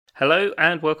Hello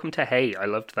and welcome to Hey, I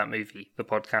Loved That Movie, the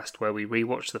podcast where we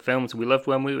rewatch the films we loved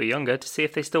when we were younger to see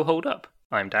if they still hold up.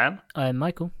 I'm Dan. I'm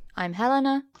Michael. I'm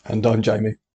Helena. And I'm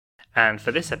Jamie. And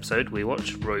for this episode we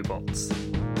watch Robots.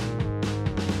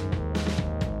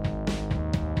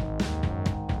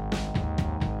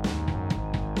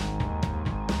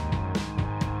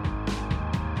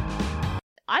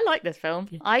 I like this film.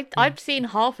 I've seen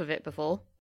half of it before.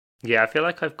 Yeah, I feel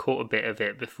like I've caught a bit of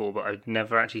it before, but I've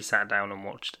never actually sat down and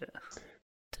watched it.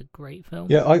 It's a great film.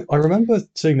 Yeah, I remember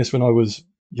seeing this when I was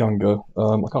younger.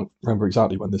 I can't remember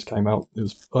exactly when this came out. It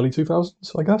was early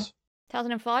 2000s, I guess.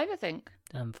 2005, I think.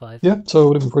 5. Yeah, so I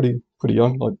would have been pretty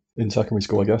young, like in secondary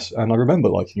school, I guess. And I remember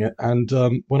liking it. And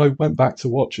when I went back to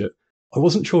watch it, I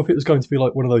wasn't sure if it was going to be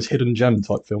like one of those hidden gem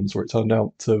type films where it turned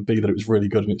out to be that it was really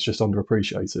good and it's just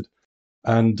underappreciated.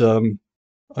 And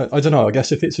I don't know, I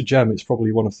guess if it's a gem, it's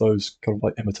probably one of those kind of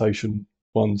like imitation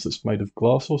ones that's made of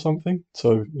glass or something.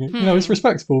 So, you know, it's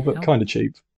respectable, but kind of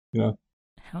cheap, you know.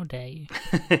 How dare you?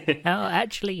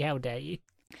 How dare you?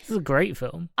 This is a great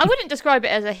film. I wouldn't describe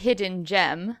it as a hidden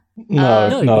gem.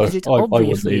 No, because it's I wouldn't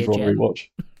obviously either a on gem. rewatch.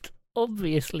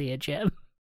 Obviously a gem.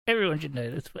 Everyone should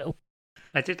know this film.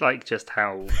 I did like just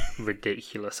how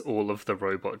ridiculous all of the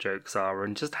robot jokes are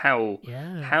and just how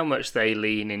much they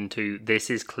lean into this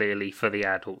is clearly for the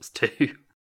adults too.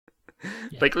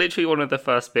 Like literally one of the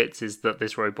first bits is that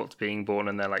this robot's being born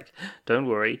and they're like, don't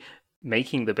worry,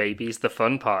 making the baby is the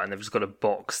fun part, and they've just got a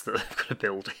box that they've got to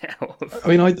build it out of. I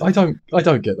mean, I don't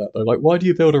get that though. Like, why do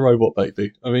you build a robot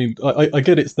baby? I mean, I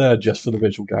get it's there just for the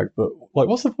visual gag, but like,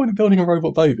 what's the point of building a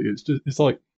robot baby? It's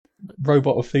like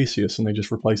Robot of Theseus, and they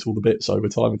just replace all the bits over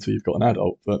time until you've got an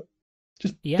adult. But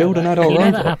just build an adult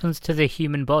robot. That happens to the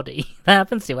human body. That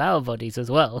happens to our bodies as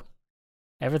well.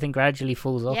 Everything gradually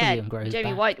falls off of you and grows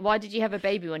Jamie, back. why did you have a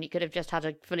baby when you could have just had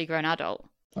a fully grown adult?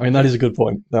 I mean, that is a good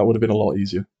point. That would have been a lot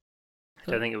easier.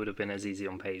 I don't think it would have been as easy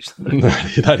on page.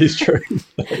 That is true.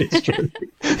 That is true.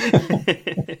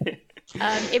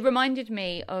 It reminded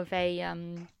me of a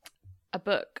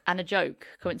book and a joke,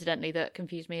 coincidentally, that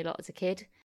confused me a lot as a kid.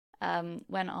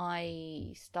 When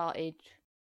I started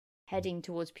heading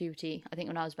towards puberty, I think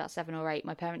when I was about 7 or 8,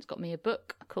 my parents got me a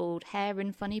book called Hair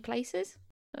in Funny Places.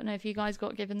 I don't know if you guys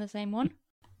got given the same one.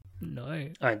 No.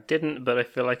 I didn't, but I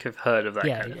feel like I've heard of that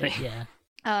kind of thing. Yeah.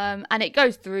 And it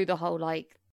goes through the whole,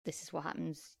 like, this is what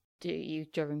happens to you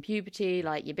during puberty.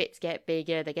 Like, your bits get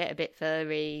bigger, they get a bit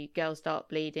furry, girls start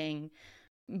bleeding,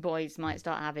 boys might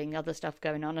start having other stuff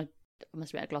going on. I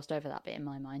must admit I glossed over that bit in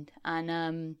my mind.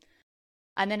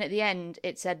 And then at the end,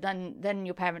 it said, then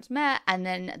your parents met, and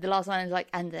then the last line is like,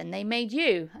 and then they made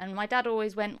you. And my dad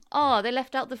always went, oh, they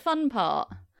left out the fun part.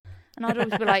 And I'd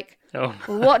always be like,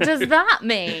 what does that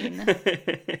mean?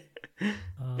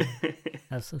 Oh,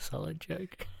 that's a solid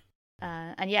joke.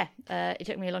 It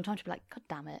took me a long time to be like, God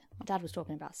damn it. My dad was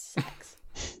talking about sex.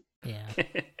 Yeah.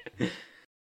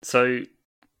 So,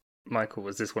 Michael,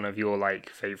 was this one of your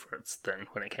favourites then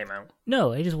when it came out?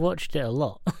 No, I just watched it a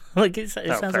lot. it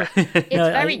sounds fair. like It's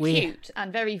very cute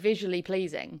and very visually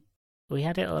pleasing. We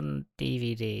had it on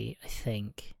DVD, I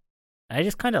think. I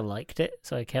just kind of liked it,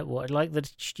 so I kept watching. I like the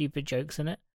stupid jokes in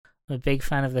it. I'm a big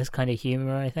fan of this kind of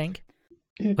humour, I think.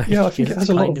 Yeah, I think it has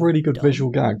a lot of really good visual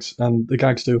gags, and the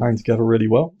gags do hang together really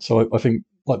well. So I think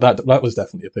like that was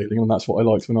definitely appealing, and that's what I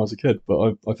liked when I was a kid.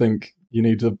 But I think you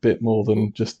need a bit more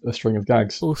than just a string of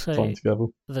gags also tying together.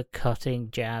 The cutting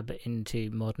jab into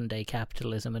modern day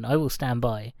capitalism, and I will stand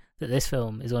by that this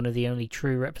film is one of the only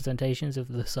true representations of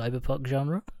the cyberpunk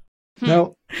genre.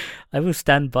 Now, I will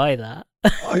stand by that.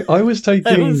 I was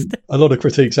taking a lot of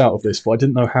critiques out of this, but I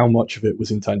didn't know how much of it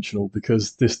was intentional,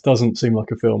 because this doesn't seem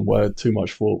like a film where too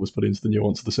much thought was put into the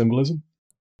nuance of the symbolism.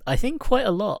 I think quite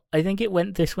a lot. I think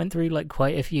this went through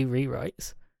quite a few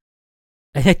rewrites.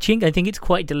 I think it's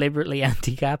quite deliberately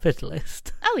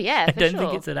anti-capitalist. Oh yeah, I don't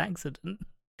think it's an accident.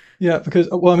 Yeah, because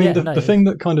the thing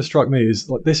that kind of struck me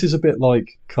is this is a bit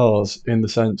like Cars in the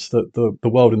sense that the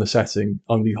world and the setting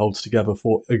only holds together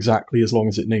for exactly as long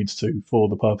as it needs to for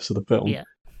the purpose of the film. Yeah.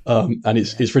 And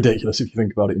it's ridiculous if you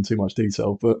think about it in too much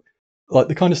detail. But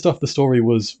the kind of stuff the story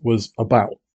was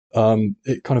about,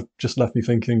 it kind of just left me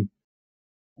thinking,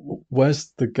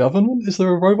 where's the government? Is there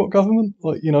a robot government?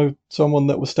 Someone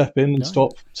that will step in and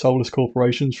stop soulless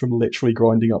corporations from literally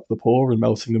grinding up the poor and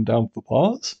melting them down for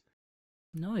parts?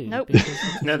 No. Nope.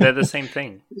 No, they're the same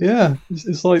thing. Yeah,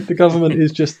 it's like the government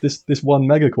is just this one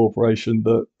mega corporation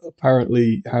that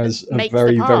apparently has a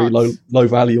very, very low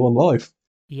value on life.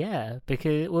 Yeah,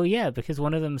 because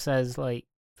one of them says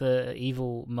the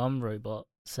evil mum robot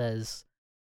says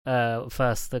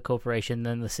first the corporation,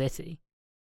 then the city.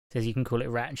 says you can call it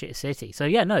Ratchet City. So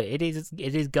yeah, no, it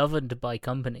is governed by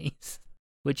companies,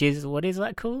 which is, what is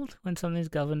that called when something's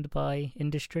governed by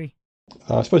industry?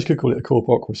 I suppose you could call it a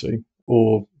corpocracy,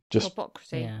 or just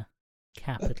corpocracy. Yeah,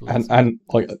 capitalism, and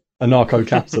like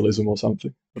anarcho-capitalism or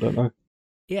something. I don't know.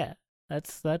 Yeah,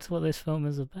 that's what this film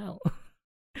is about.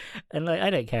 And like, I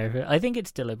don't care if I think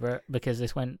it's deliberate, because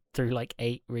this went through like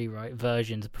 8 rewrite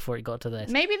versions before it got to this.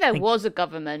 Maybe there was a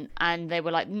government, and they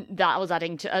were like, that was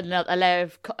adding to a layer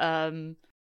of an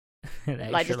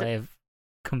extra layer of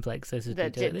complexity.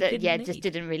 Just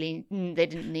didn't really. They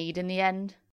didn't need in the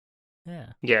end.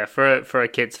 Yeah. For a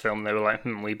kids film, they were like,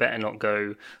 we better not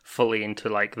go fully into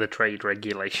like the trade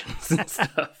regulations and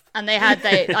stuff. And they had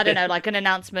I don't know, like an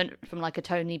announcement from like a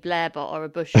Tony Blair bot or a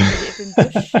Bush. Would it have been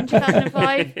Bush in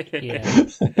 2005?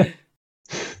 Yeah.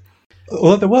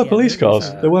 Well, there were police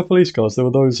cars. There were police cars. There were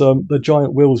those the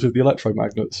giant wheels with the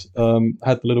electromagnets.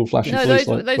 Had the little flashing police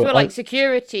lights. Those were like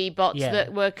security bots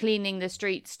that were cleaning the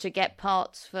streets to get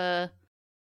parts for.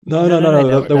 No.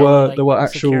 There were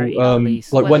actual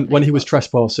like when he was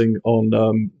trespassing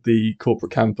on the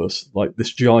corporate campus, like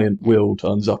this giant wheel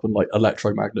turns up and like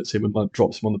electromagnets him and like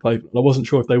drops him on the pavement. And I wasn't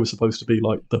sure if they were supposed to be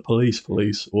like the police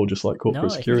or just like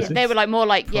corporate security. Yeah, they were like more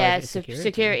like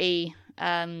security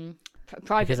private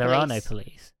because there police. are no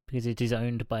police, because it is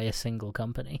owned by a single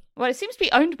company. Well, it seems to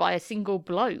be owned by a single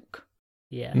bloke.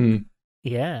 Yeah.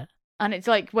 Yeah. And it's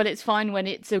like, well, it's fine when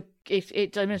if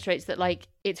it demonstrates that, like,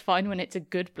 it's fine when it's a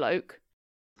good bloke.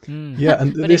 Yeah,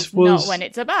 and but this it's was not when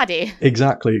it's a baddie.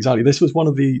 Exactly. This was one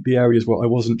of the areas where I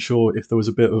wasn't sure if there was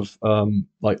a bit of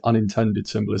like unintended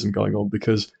symbolism going on,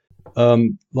 because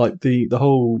like the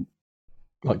whole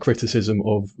like criticism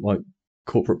of like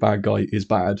corporate bad guy is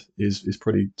bad is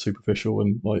pretty superficial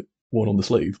and like worn on the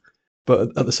sleeve.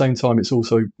 But at the same time, it's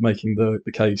also making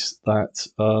the case that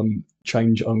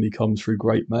change only comes through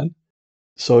great men.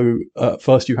 So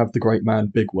first you have the great man,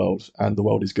 Big World, and the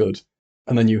world is good.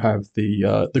 And then you have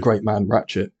the great man,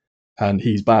 Ratchet, and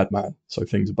he's bad man, so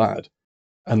things are bad.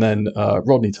 And then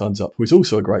Rodney turns up, who is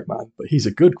also a great man, but he's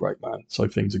a good great man, so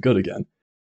things are good again.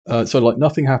 So like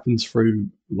nothing happens through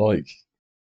like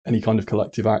any kind of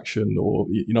collective action, or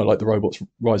like the robots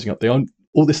rising up.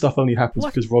 All this stuff only happens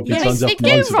because Rodney turns up and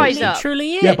runs them.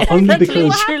 Yeah, but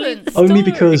only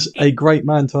because a great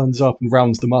man turns up and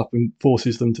rounds them up and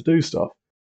forces them to do stuff.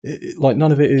 Like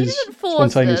none of it is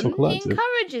spontaneous or collective. He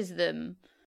encourages them.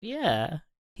 Yeah,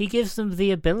 he gives them the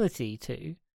ability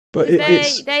to. But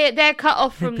they're cut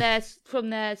off from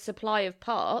their supply of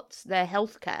parts, their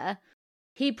healthcare.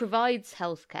 He provides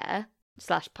healthcare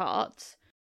 / parts,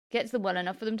 gets them well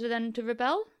enough for them to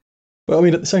rebel. But I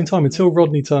mean, at the same time, until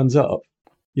Rodney turns up,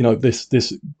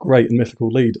 this great and mythical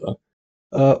leader,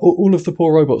 all of the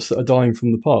poor robots that are dying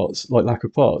from the parts, like lack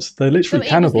of parts, they're literally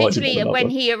cannibalizing one another. Literally, when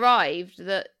he arrived,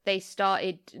 that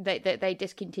they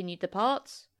discontinued the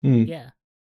parts. Yeah,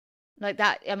 like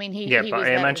that. I mean, he. Yeah, he but was I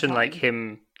there imagine like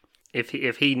him. If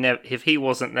he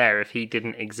wasn't there, if he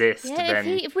didn't exist, then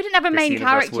if we didn't have a main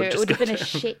character, it would have been a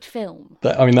shit film.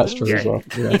 That's true as well.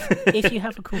 Yeah. If you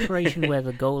have a corporation where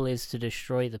the goal is to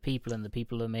destroy the people, and the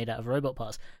people are made out of robot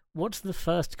parts, what's the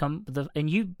first and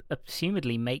you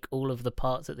assumedly make all of the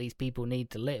parts that these people need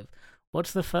to live.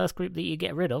 What's the first group that you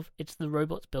get rid of? It's the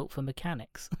robots built for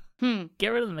mechanics. Get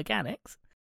rid of the mechanics.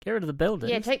 Get rid of the builders.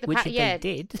 Yeah, take the they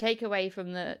did. Take away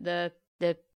from the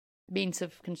means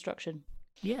of construction.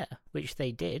 Yeah, which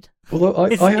they did. Although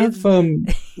I have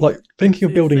like thinking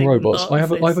of building robots, I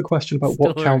have a question about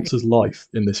what counts as life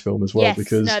in this film as well. Yes,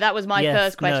 because that was my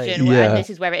first question, no. and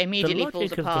this is where it immediately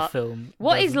falls apart.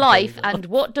 What is life, and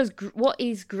what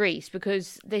is grease?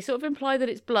 Because they sort of imply that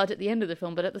it's blood at the end of the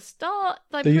film, but at the start,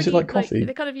 they use it like coffee.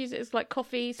 They kind of use it as like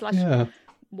coffee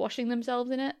 / washing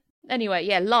themselves in it.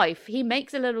 Anyway, life. He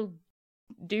makes a little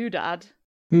doodad.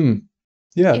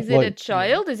 Yeah, is it a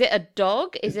child? Is it a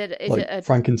dog? Is it a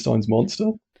Frankenstein's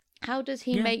monster? How does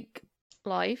he make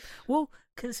life? Well,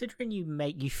 considering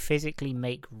you physically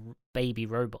make baby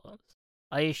robots,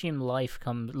 I assume life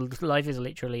is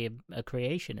literally a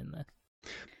creation in this.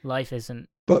 Life isn't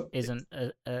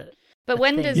a But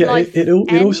when thing. does life it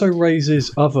also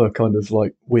raises other kind of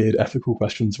like weird ethical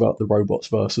questions about the robots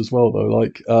verse as well, though.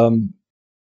 Like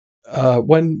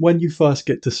when you first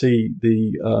get to see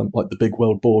the like the Big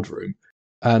World boardroom,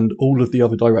 and all of the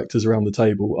other directors around the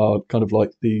table are kind of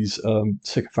like these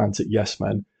sycophantic yes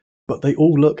men, but they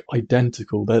all look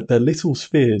identical. They're little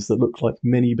spheres that look like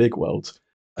mini Big Worlds.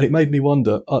 And it made me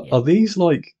wonder, are these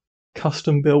like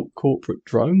custom-built corporate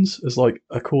drones as like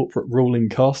a corporate ruling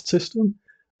caste system?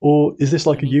 Or is this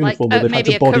like a uniform where they've had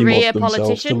to body mod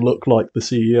themselves to look like the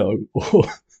CEO?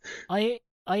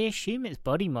 I assume it's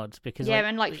body mods because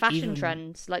and like fashion even...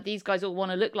 trends. Like these guys all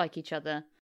want to look like each other.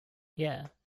 Yeah,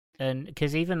 and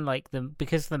because even like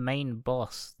because the main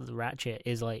boss, the Ratchet,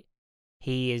 is like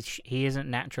he isn't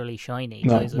naturally shiny.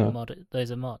 No,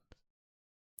 those are mods.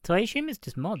 So I assume it's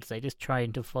just mods. They just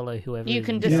trying to follow whoever. You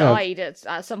can decide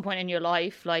at some point in your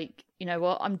life, like, you know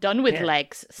what, I'm done with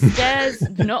legs. Stairs,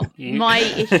 not my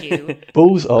issue.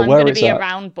 Balls are I'm where going to it's be at. a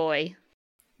round boy.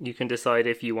 You can decide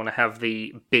if you want to have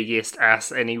the biggest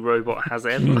ass any robot has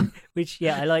ever. Which,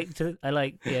 I like the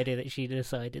idea that she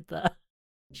decided that.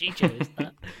 She chose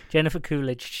that. Jennifer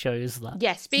Coolidge chose that.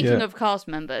 Yeah, speaking of cast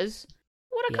members,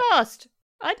 what a cast!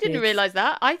 I didn't realise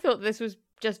that. I thought this was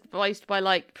just voiced by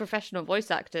like professional voice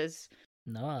actors.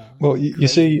 No. Well, you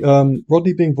see,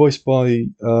 Rodney being voiced by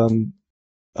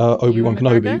Obi-Wan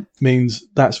Kenobi means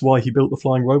that's why he built the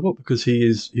flying robot, because he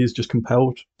is just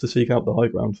compelled to seek out the high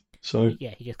ground. So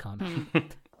yeah, he just can't.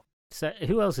 So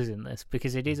who else is in this?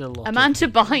 Because it is a lot. Amanda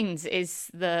Bynes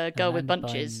is the girl with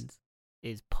bunches. Bynes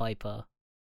is Piper.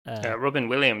 Robin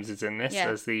Williams is in this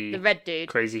as the red dude,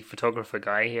 crazy photographer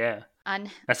guy. Yeah,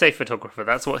 and I say photographer.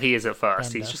 That's what he is at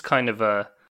first. He's just kind of a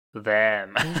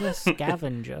them. He's a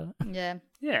scavenger.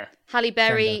 Yeah. Halle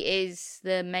Berry is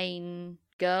the main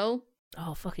girl.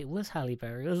 Oh fuck! It was Halle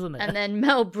Berry, wasn't it? And then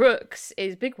Mel Brooks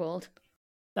is Bigwald.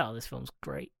 Oh, this film's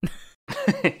great.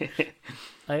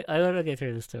 I want to go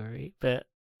through the story, but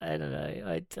I don't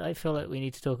know. I feel like we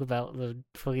need to talk about the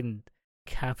fucking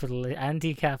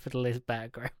anti-capitalist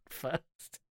background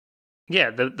first. Yeah,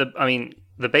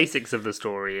 the basics of the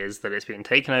story is that it's been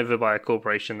taken over by a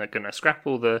corporation that's going to scrap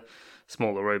all the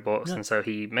smaller robots, and so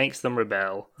he makes them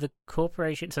rebel. The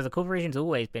corporation's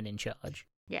always been in charge.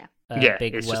 Yeah.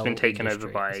 It's just been taken over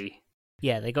by...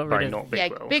 Yeah, they got rid of... not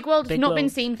Bigweld. Bigweld's not been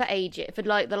seen for ages, for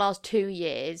like the last 2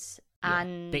 years,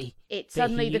 and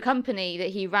the company that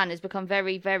he ran has become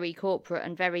very, very corporate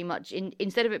and very much...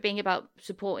 instead of it being about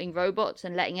supporting robots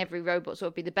and letting every robot sort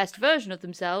of be the best version of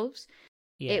themselves,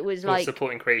 it was like...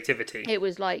 supporting creativity. It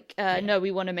was like, no, we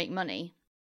want to make money.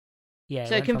 Yeah,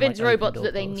 so convince robots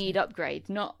that they need upgrades,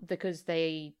 not because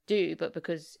they do, but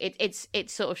because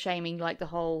it's sort of shaming like the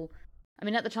whole... I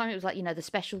mean, at the time it was like, you know, the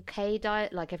Special K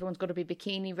diet, like everyone's got to be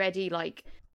bikini ready, like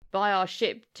buy our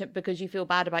ship because you feel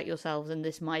bad about yourselves and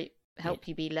this might help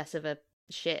you be less of a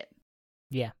shit.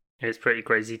 Yeah. It's pretty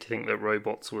crazy to think that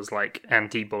robots was like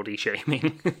anti-body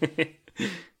shaming.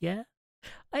 Yeah.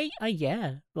 Like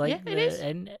it is.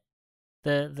 And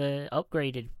the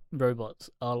upgraded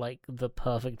robots are like the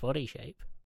perfect body shape.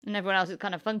 And everyone else is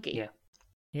kind of funky. Yeah.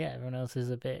 Yeah, everyone else is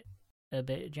a bit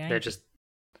janky. They're just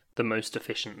the most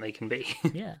efficient they can be.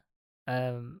 Yeah.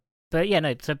 But yeah,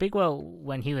 no, so Bigweld,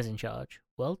 when he was in charge,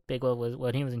 when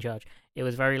he was in charge, it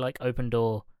was very like open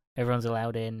door, everyone's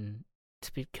allowed in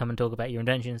to come and talk about your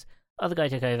intentions. Other guy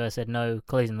took over, said no,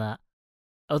 closing that.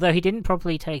 Although he didn't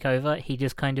properly take over, he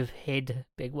just kind of hid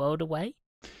Bigweld away.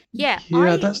 Yeah,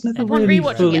 that's never really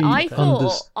fully I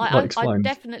thought I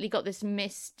definitely got this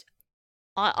missed.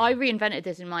 I reinvented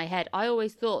this in my head. I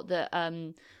always thought that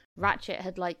Ratchet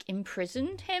had like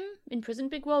imprisoned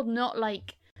Bigweld, not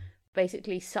like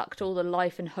basically sucked all the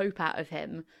life and hope out of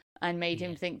him and made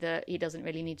him think that he doesn't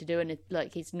really need to do anything,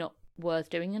 like he's not worth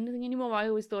doing anything anymore. I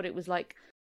always thought it was like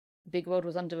Bigweld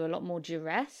was under a lot more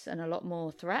duress and a lot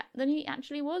more threat than he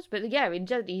actually was. But yeah,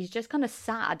 he's just kind of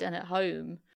sad and at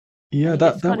home. Yeah,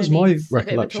 that was my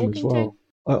recollection as well.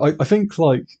 I think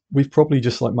like we've probably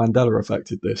just like Mandela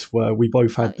affected this, where we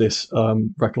both had this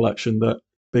recollection that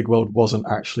Bigweld wasn't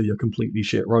actually a completely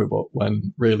shit robot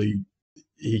when really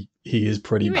he is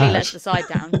pretty bad. He really lets the side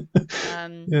down.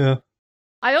 Yeah.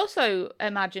 I also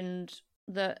imagined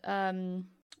that,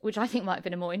 which I think might have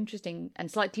been a more interesting and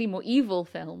slightly more evil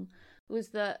film, was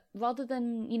that rather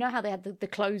than, you know how they had the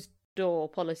closed door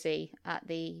policy at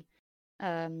the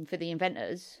for the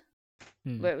inventors,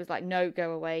 where it was like, no,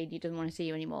 go away, he doesn't want to see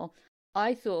you anymore.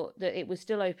 I thought that it was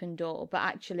still open door, but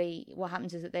actually what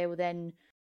happens is that they were then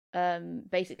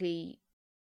basically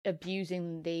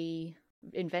abusing the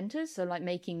inventors, so like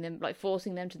making them, like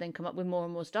forcing them to then come up with more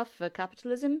and more stuff for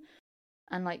capitalism,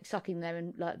 and like sucking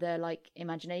their like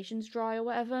imaginations dry or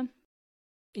whatever.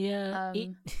 Yeah.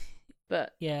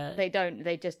 But yeah,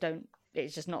 they just don't.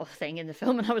 It's just not a thing in the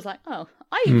film, and I was like, oh,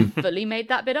 I fully made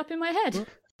that bit up in my head.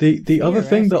 The other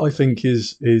thing that I think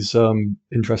is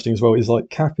interesting as well is like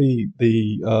Cappy,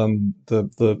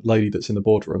 the lady that's in the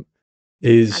boardroom,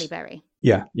 is Halle Berry.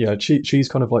 Yeah. She's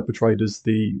kind of like portrayed as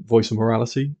the voice of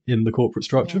morality in the corporate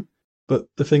structure. Yeah. But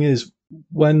the thing is,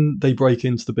 when they break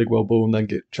into the Bigweld ball and then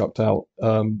get chucked out,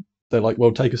 they're like,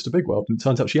 well, take us to Bigweld. And it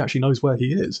turns out she actually knows where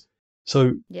he is.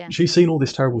 So Yeah. she's seen all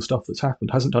this terrible stuff that's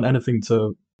happened, hasn't done anything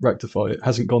to rectify it,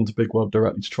 hasn't gone to Big World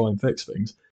directly to try and fix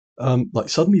things. Like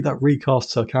suddenly that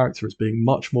recasts her character as being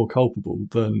much more culpable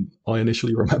than I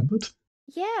initially remembered.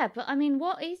 Yeah, but I mean,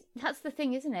 that's the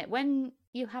thing, isn't it? When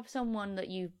you have someone that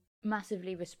you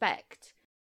massively respect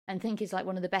and think is like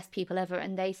one of the best people ever,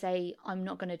 and they say, I'm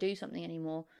not going to do something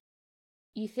anymore,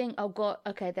 you think, oh God,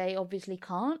 okay, they obviously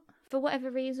can't for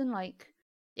whatever reason. Like,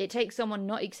 it takes someone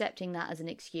not accepting that as an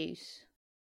excuse.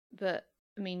 But,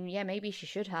 I mean, yeah, maybe she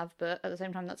should have, but at the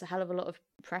same time, that's a hell of a lot of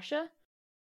pressure.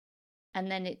 And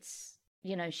then it's,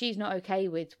 you know, she's not okay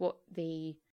with what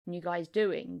the new guy's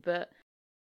doing, but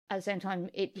at the same time,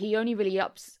 he only really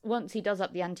once he does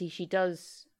up the ante, she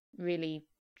does really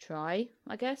try,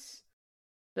 I guess,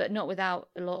 but not without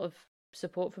a lot of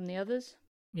support from the others.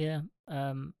 Yeah,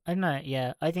 I don't know.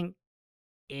 Yeah, I think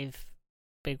if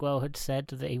Bigwell had said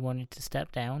that he wanted to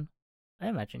step down, I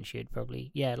imagine she would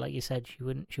probably, yeah, like you said, she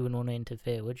wouldn't want to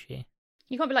interfere, would she?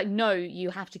 You can't be like, no, you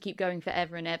have to keep going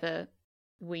forever and ever.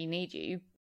 We need you,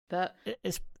 but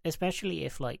especially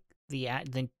if like the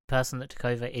person that took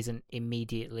over isn't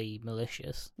immediately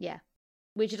malicious. Yeah,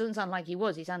 which it doesn't sound like he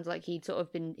was. He sounds like he'd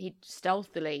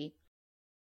stealthily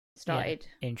started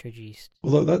introduced.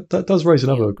 Although that does raise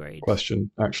another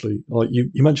question, actually. Like you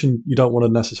mentioned, you don't want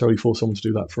to necessarily force someone to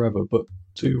do that forever, but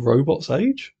do robots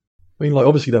age? I mean, like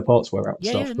obviously their parts wear out and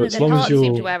stuff, but as long as you're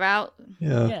seem to wear out.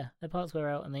 Yeah, their parts wear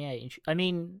out and they age. I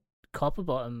mean,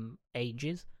 Copperbottom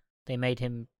ages.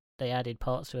 They added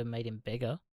parts to him, made him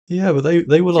bigger. Yeah, but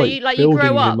they were you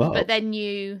grow up, but then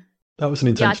that was an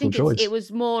intentional choice. It was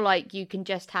more like you can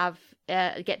just have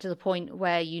get to the point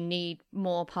where you need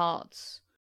more parts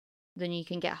than you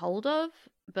can get hold of.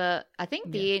 But I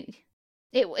think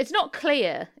it's not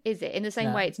clear, is it? In the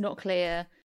same way, it's not clear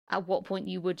at what point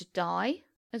you would die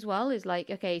as well. Is like,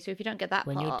 okay, so if you don't get that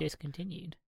when part, you're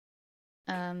discontinued.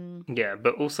 Yeah,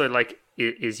 but also, like,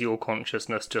 is your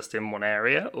consciousness just in one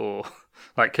area, or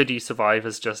like, could you survive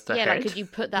as just a head? Yeah, like, could you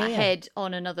put that head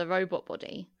on another robot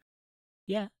body?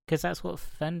 Yeah, because that's what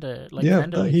Fender.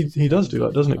 He does do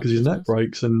that, doesn't it? Because his neck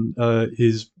breaks and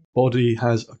his body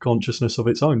has a consciousness of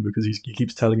its own because he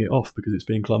keeps telling it off because it's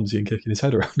being clumsy and kicking his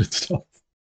head around and stuff.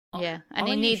 Yeah, and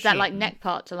he needs that like neck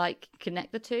part to like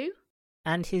connect the two.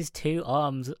 And his two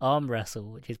arms arm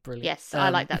wrestle, which is brilliant. Yes, I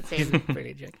like that scene.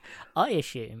 Brilliant joke. I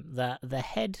assume that the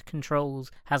head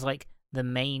has like the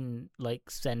main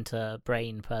like center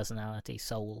brain personality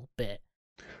soul bit,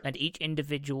 and each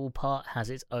individual part has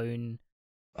its own.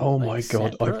 Oh my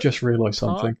god! I've just realised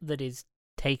something that is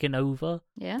taken over.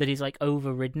 Yeah. That is like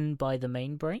overridden by the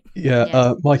main brain.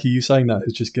 Yeah. Mikey, you saying that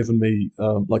has just given me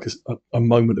like a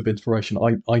moment of inspiration.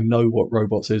 I know what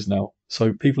robots is now.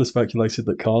 So people have speculated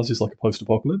that Cars is like a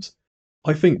post-apocalypse.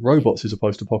 I think robots is a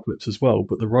post-apocalypse as well,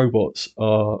 but the robots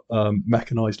are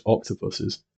mechanized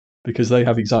octopuses because they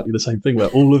have exactly the same thing where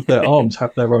all of their arms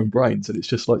have their own brains and it's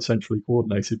just like centrally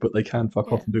coordinated, but they can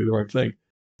fuck off and do their own thing.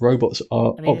 Robots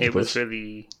are octopus. It was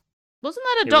really... Wasn't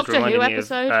that a Doctor Who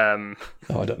episode?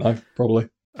 I don't know. Probably.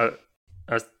 I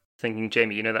was thinking,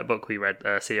 Jamie, you know that book we read,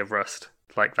 Sea of Rust?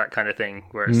 Like that kind of thing,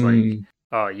 where it's like,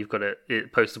 oh, you've got to...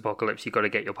 Post-apocalypse, you've got to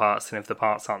get your parts, and if the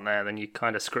parts aren't there, then you're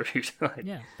kind of screwed. Like,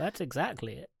 yeah, that's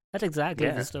exactly it. That's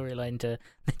exactly the storyline to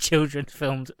the children's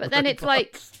films. But then it's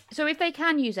like, so if they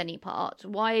can use any parts,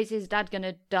 why is his dad going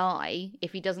to die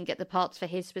if he doesn't get the parts for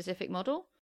his specific model?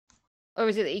 Or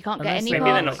is it that he can't get any maybe parts?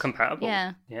 Maybe they're not compatible.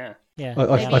 Yeah.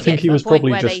 I think he was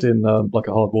probably just in like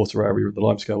a hard water area and the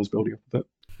limescale was building up a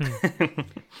bit.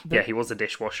 Yeah, he was a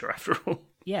dishwasher after all.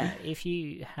 Yeah, if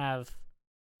you have...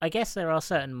 I guess there are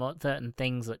certain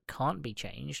things that can't be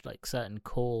changed, like certain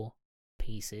core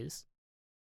pieces.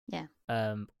 Yeah.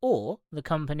 Or the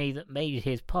company that made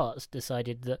his parts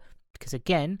decided that... Because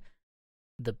again,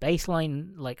 the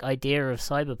baseline like idea of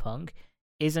cyberpunk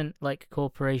isn't like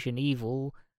corporation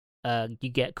evil... you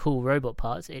get cool robot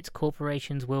parts. It's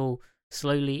corporations will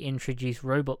slowly introduce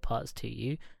robot parts to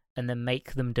you and then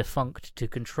make them defunct to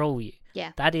control you.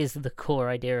 Yeah. That is the core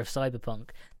idea of cyberpunk.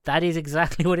 That is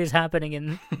exactly what is happening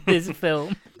in this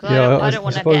film. I don't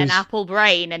want to get an Apple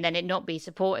brain and then it not be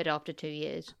supported after 2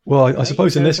 years. Well, I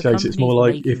suppose in this case it's more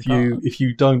like if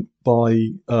you don't buy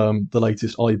the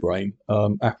latest iBrain,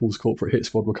 Apple's corporate hit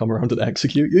squad will come around and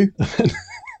execute you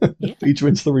and feed you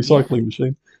into the recycling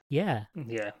machine. Yeah.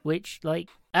 Which, like,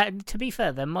 to be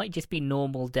fair, there might just be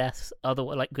normal deaths,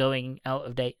 like going out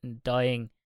of date and dying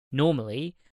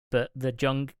normally, but the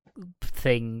junk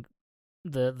thing,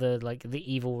 the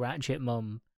evil Ratchet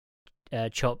Mom,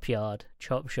 chop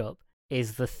shop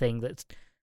is the thing that's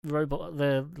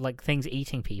things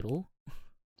eating people.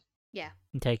 Yeah.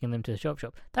 and taking them to the shop.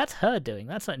 That's her doing.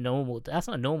 That's not normal. That's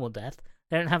not a normal death.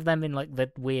 They don't have them in like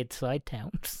the weird side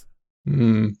towns.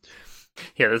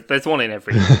 Yeah, there's one in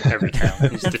every town. You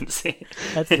just didn't see it.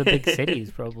 That's the big city's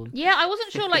problem. Yeah, I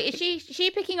wasn't sure. Like, is she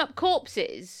picking up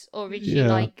corpses, or is she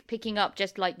like picking up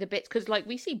just like the bits? Because like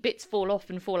we see bits fall off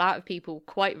and fall out of people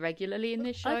quite regularly in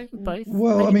this show. Both.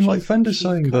 Well, I mean, like Fender's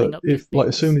saying that if like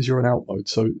as soon as you're in out mode,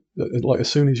 so like as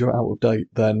soon as you're out of date,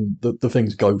 then the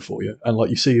things go for you. And like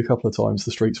you see a couple of times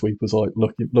the street sweepers like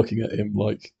looking at him,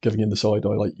 like giving him the side eye,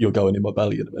 like you're going in my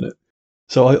belly in a minute.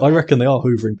 So I reckon they are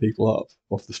hoovering people up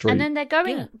off the street. And then they're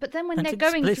going, but then when they're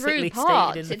going through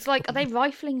parts, it's like, are they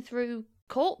rifling through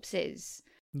corpses?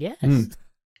 Yes.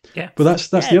 Yeah. But that's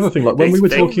the other thing. Like when we were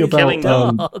talking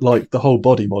about like the whole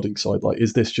body modding side, like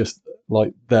is this just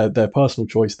like their personal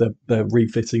choice? They're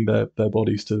refitting their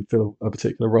bodies to fill a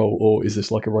particular role, or is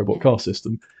this like a robot car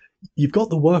system? You've got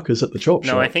the workers at the chop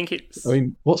shop. No, I think it's. I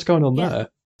mean, what's going on there?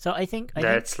 So I think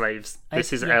they're slaves.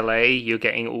 This is LA. You're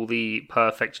getting all the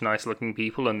perfect, nice-looking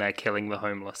people, and they're killing the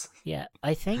homeless. Yeah,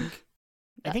 I think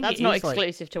that's not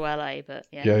exclusive to LA, but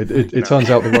yeah. Yeah, it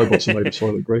turns out the robots are made of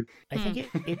Soylent Green. I think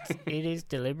it is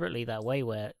deliberately that way,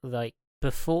 where like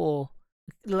before,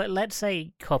 let's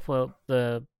say Copper,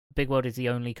 the Big World is the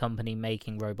only company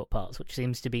making robot parts, which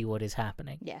seems to be what is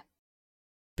happening. Yeah.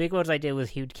 Big World's idea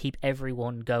was he would keep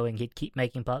everyone going. He'd keep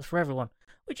making parts for everyone,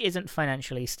 which isn't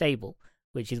financially stable.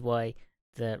 Which is why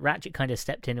the Ratchet kind of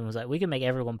stepped in and was like, we can make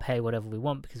everyone pay whatever we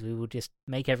want because we will just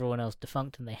make everyone else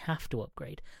defunct and they have to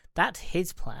upgrade. That's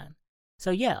his plan.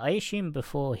 So yeah, I assume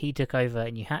before he took over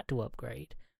and you had to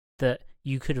upgrade, that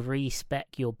you could respec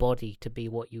your body to be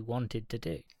what you wanted to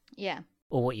do. Yeah.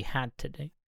 Or what you had to do.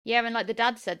 Yeah, and like the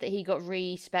dad said that he got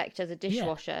respec'd as a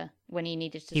dishwasher when he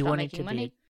needed to start making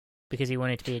money. Because he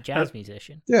wanted to be a jazz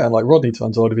musician. Yeah, and like Rodney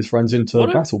turns a lot of his friends into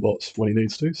BattleBots when he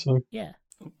needs to, so... Yeah.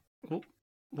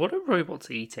 What are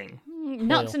robots eating?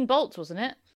 Nuts and bolts, wasn't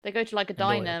it? They go to like a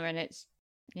diner and it's...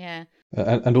 Yeah.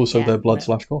 And also their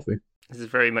blood/coffee. This is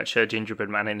very much a gingerbread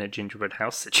man in a gingerbread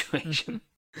house situation.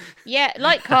 Yeah,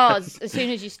 like cars, as soon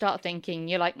as you start thinking,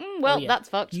 you're like, that's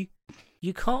fucked.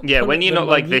 You can't... Yeah, when you're not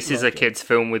like, this is a kid's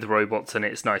film with robots and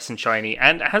it's nice and shiny,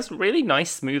 and it has really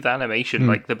nice, smooth animation.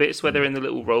 Like, the bits where they're in the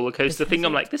little roller coaster thing,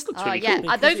 I'm like, this looks really cool.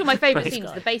 Yeah, those were my favourite scenes.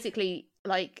 They're basically,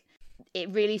 like, it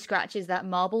really scratches that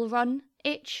Marble Run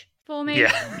itch for me.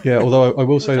 Yeah, although I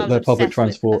will say that their public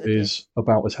transport is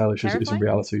about as hellish as it is in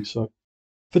reality, so...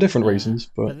 For different reasons,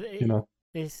 but you know.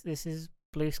 This is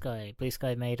Blue Sky. Blue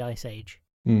Sky made Ice Age.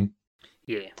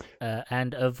 Yeah.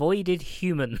 And avoided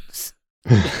humans.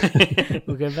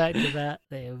 We'll go back to that.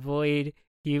 They avoid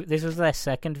you. This was their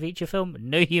second feature film.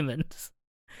 No humans.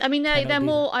 I mean, they're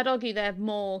more. I'd argue they're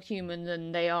more human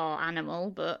than they are animal,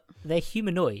 but they're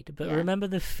humanoid. But remember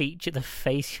the face,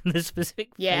 the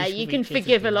specific. Yeah, you can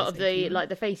forgive a lot of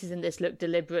the faces in this look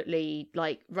deliberately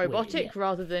like robotic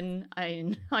rather than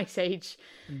in Ice Age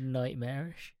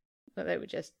nightmarish. But they were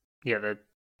just they're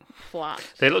flat.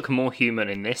 They look more human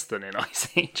in this than in Ice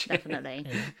Age. Definitely.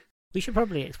 Yeah. We should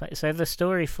probably explain. So the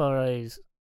story follows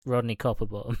Rodney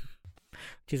Copperbottom,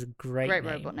 which is a great name.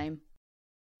 Robot name.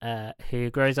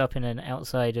 Who grows up in an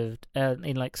outside of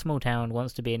in like small town,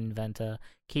 wants to be an inventor,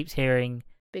 keeps hearing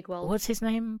Big World. What's his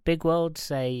name? Big World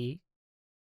say,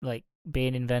 like, be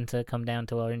an inventor, come down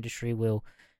to our industry, we'll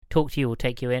talk to you, we'll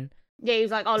take you in. Yeah, he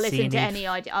was like, I'll listen to any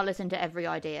idea. I'll listen to every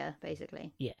idea,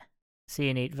 basically. Yeah. See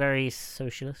a need, very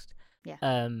socialist.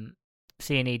 Yeah.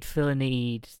 See a need, fill a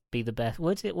need, be the best.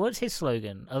 What's his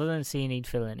slogan? Other than see a need,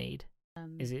 fill a need.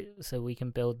 Is it so we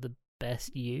can build the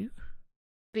best you?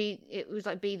 It was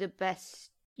like be the best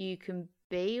you can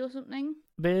be or something.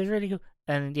 But it was really cool.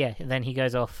 And yeah, then he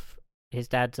goes off. His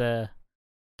dad's a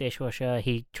dishwasher.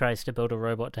 He tries to build a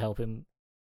robot to help him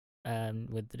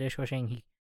with the dishwashing. He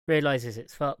realizes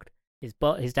it's fucked. His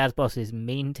dad's boss is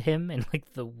mean to him in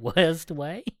like the worst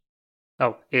way.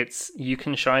 Oh, it's you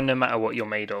can shine no matter what you're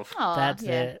made of. That's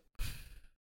it.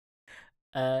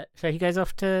 So he goes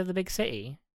off to the big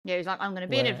city. Yeah, he's like, I'm going to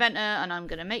be an inventor, and I'm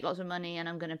going to make lots of money, and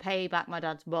I'm going to pay back my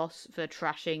dad's boss for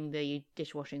trashing the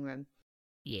dishwashing room.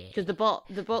 Yeah. Because the bot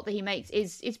that he makes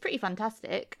is pretty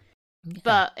fantastic,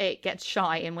 but it gets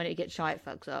shy, and when it gets shy, it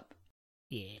fucks up.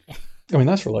 Yeah. I mean,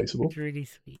 that's relatable. It's really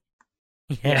sweet.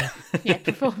 Yeah. Yeah,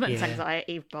 performance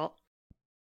anxiety bot.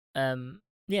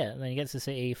 Yeah, then he gets to the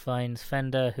city, finds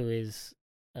Fender, who is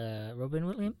Robin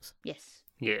Williams. Yes.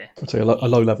 Yeah. I'd say a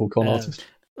low-level con artist.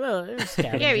 Well,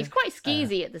 yeah, he's quite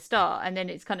skeezy at the start, and then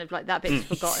it's kind of like that bit's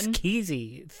forgotten.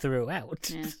 Skeezy throughout.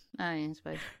 Yeah, I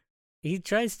suppose. He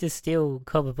tries to steal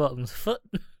Copperbottom's foot.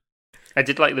 I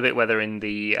did like the bit where they're in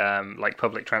the like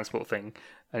public transport thing,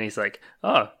 and he's like,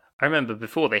 "Oh, I remember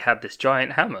before they had this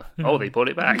giant hammer. Oh, they brought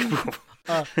it back.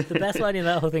 The best line in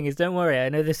that whole thing is, "Don't worry, I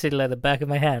know this it'll at the back of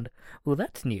my hand." Well,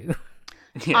 that's new.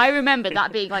 Yeah. I remember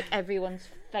that being like everyone's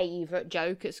favourite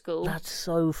joke at school. That's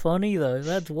so funny though.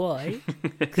 That's why,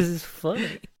 because it's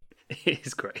funny. It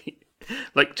is great.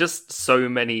 Like, just so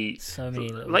many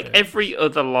little like jokes. every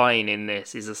other line in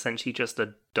this is essentially just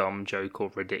a dumb joke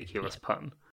or ridiculous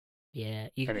pun. Yeah,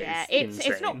 And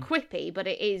It's not insane. quippy, but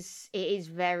it is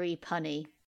very punny.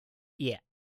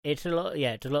 it's a lot.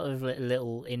 Yeah, it's a lot of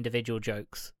little individual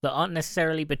jokes that aren't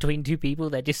necessarily between two people.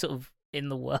 They're just sort of in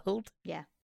the world. Yeah.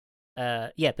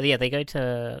 They go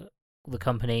to the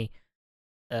company.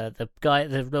 The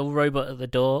robot at the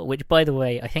door, which, by the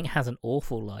way, I think has an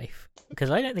awful life because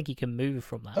I don't think he can move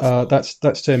from that.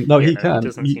 That's Tim. No, he Yeah, can.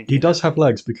 doesn't He, seem to he be does that. have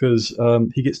legs because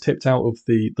he gets tipped out of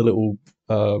the little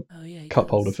He cup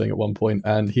does. holder thing at one point,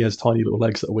 and he has tiny little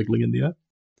legs that are wiggling in the air.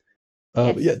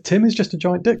 Yes. But yeah, Tim is just a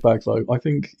giant dickbag, though. I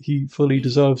think he fully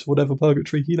deserves whatever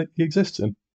purgatory he exists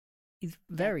in. He's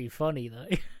very funny though.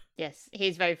 Yes,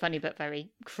 he's very funny but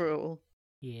very cruel.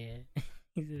 Yeah,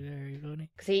 he's very funny.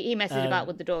 Because he messes about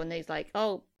with the door and he's like,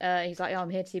 I'm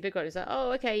here to see Big Rod. He's like,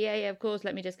 oh, okay, yeah, of course,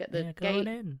 let me just get the Go gate. on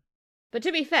in. But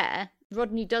to be fair,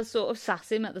 Rodney does sort of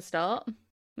sass him at the start.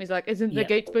 He's like, isn't the Yeah.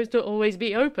 gate supposed to always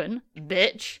be open?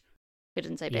 Bitch. He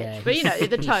didn't say bitch, Yeah, but you know,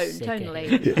 the he's tone, sick of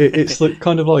tonally. it. It's like,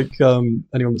 kind of like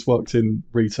anyone that's worked in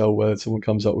retail where someone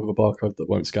comes up with a barcode that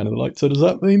won't scan and they're like, so does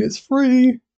that mean it's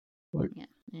free? Yeah, and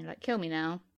you're like, kill me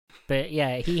now. But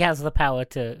yeah, he has the power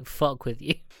to fuck with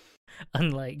you.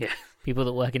 Unlike people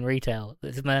that work in retail,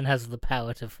 this man has the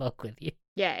power to fuck with you.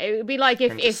 Yeah, it would be like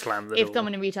And just slam the door.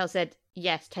 someone in retail said,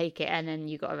 yes, take it, and then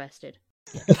you got arrested.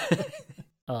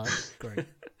 Oh, that's great.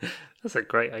 That's a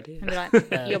great idea. And be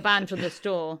like, you're banned from the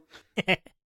store.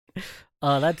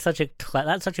 Oh, that's such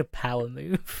a power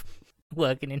move.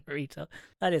 Working in retail,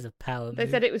 that is a power They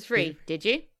move. said it was free. Did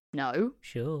you? No.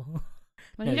 Sure.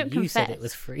 Well, No, you don't you confess. said it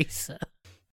was free, sir,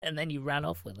 and then you ran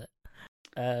off with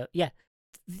it. Yeah.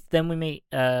 Then we meet.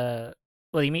 You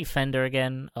meet Fender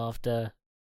again after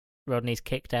Rodney's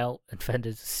kicked out and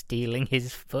Fender's stealing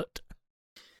his foot,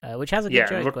 which has a good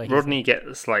joke. where he's Rodney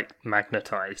gets like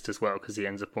magnetized as well because he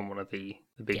ends up on one of the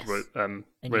big Yes. And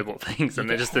robot things, you and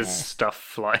get there's just this hair. stuff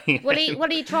flying. Well,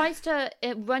 he tries to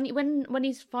when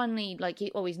he's finally like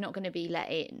he's not going to be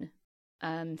let in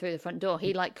through the front door.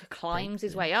 He like climbs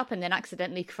his way up and then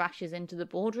accidentally crashes into the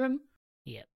boardroom.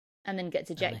 Yep. And then gets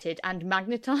ejected and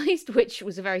magnetized, which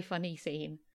was a very funny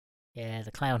scene. Yeah, the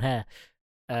clown hair.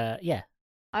 Yeah.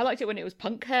 I liked it when it was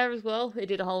punk hair as well. It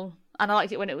did a whole, and I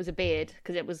liked it when it was a beard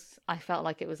because I felt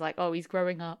like it was like, oh, he's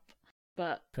growing up.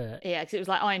 But yeah, because it was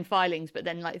like iron filings, but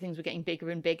then like things were getting bigger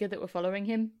and bigger that were following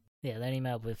him. Yeah, then he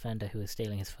met up with Fender, who was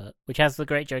stealing his foot, which has the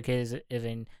great joke is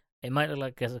it might look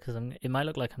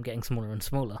like I'm getting smaller and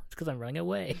smaller. It's because I'm running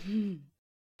away.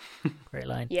 Great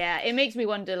line. Yeah, it makes me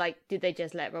wonder, like, did they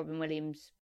just let Robin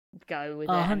Williams go with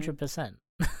it? 100%.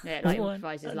 Yeah, like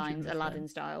improvise his lines, 100%. Aladdin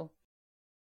style.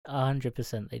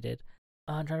 100% they did.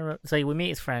 I'm trying to remember. So we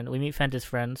meet Fender's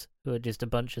friends, who are just a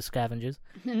bunch of scavengers.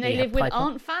 And they have live with Piper.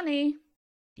 Aunt Fanny.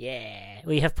 Yeah.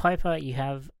 Well, you have Piper, you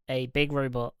have a big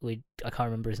robot, I can't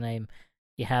remember his name.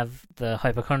 You have the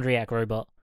hypochondriac robot,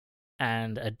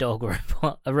 and a dog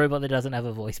robot, a robot that doesn't have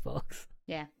a voice box.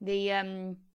 Yeah,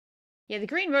 the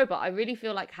green robot I really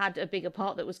feel like had a bigger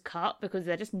part that was cut because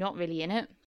they're just not really in it.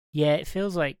 Yeah, it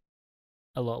feels like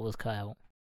a lot was cut out.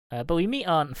 But we meet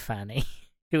Aunt Fanny,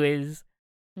 who is...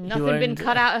 Nothing been owned-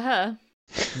 cut out of her.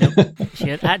 Nope.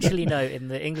 In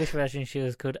the English version, she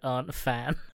was called Aunt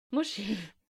Fan Was she?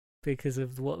 because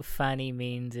of what Fanny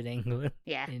means in England.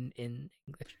 Yeah. In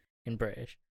English, in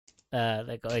British,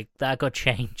 that got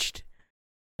changed.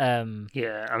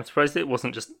 Yeah, I'm surprised it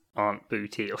wasn't just Aunt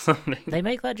Booty or something. They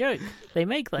make that joke.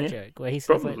 Joke where he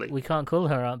says, probably. "We can't call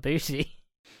her Aunt Booty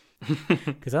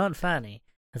because Aunt Fanny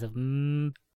has a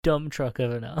dumb truck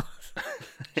of an ass."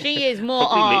 She is more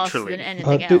Probably arse literally. than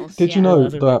anything else. Did you yeah. know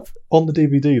Other that on the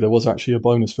DVD there was actually a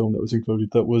bonus film that was included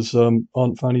that was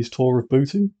Aunt Fanny's Tour of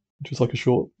Booty, which was like a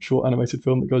short animated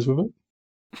film that goes with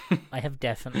it? I have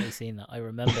definitely seen that. I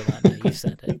remember that now you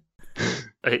said it.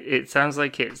 It sounds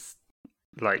like it's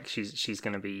like she's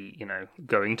going to be,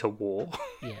 going to war.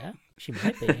 Yeah, she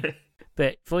might be.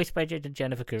 But voiced by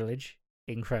Jennifer Coolidge,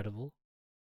 incredible.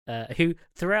 Who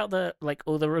throughout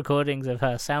all the recordings of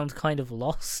her sounds kind of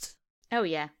lost. Oh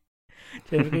yeah.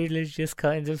 Jennifer Coolidge just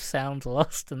kind of sounds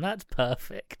lost, and that's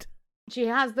perfect. She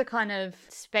has the kind of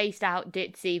spaced out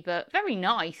ditzy but very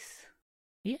nice,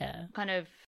 Yeah. kind of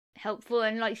helpful,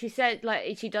 and like she said,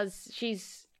 like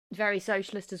she's very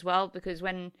socialist as well because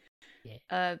when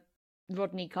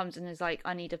Rodney comes and is like,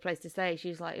 I need a place to stay.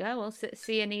 She's like, oh, well,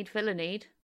 see a need, fill a need.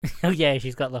 Oh yeah,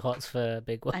 she's got the hots for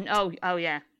Big World. And oh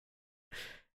yeah.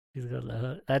 She's got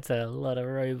that's a lot of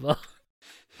robot.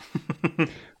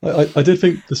 I did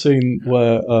think the scene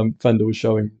where Fender was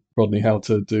showing Rodney how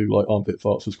to do like armpit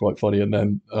farts was quite funny, and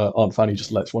then Aunt Fanny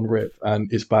just lets one rip,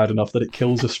 and it's bad enough that it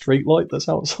kills a street light that's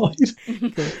outside.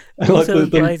 And like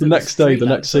the next day, the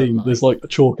next scene, there's like a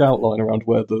chalk outline around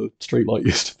where the street light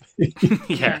used to be.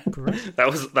 Yeah,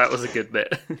 that was a good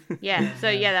bit. Yeah. So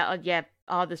yeah,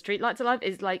 are the street lights alive?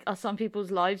 Are some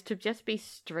people's lives to just be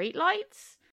street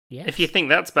lights? Yes. If you think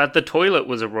that's bad, the toilet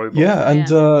was a robot. Yeah,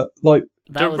 and like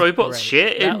do robots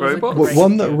shit in robots?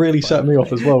 One that really set me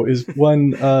off as well is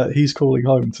when he's calling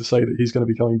home to say that he's going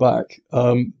to be coming back.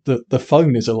 The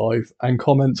phone is alive and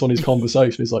comments on his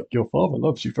conversation. He's like, "Your father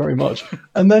loves you very much,"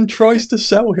 and then tries to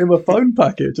sell him a phone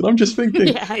package. And I'm just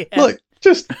thinking, like,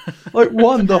 just like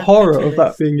one, the horror of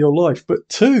that being your life, but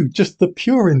two, just the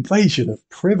pure invasion of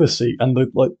privacy and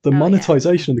the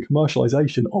monetization and the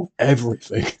commercialization of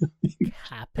everything.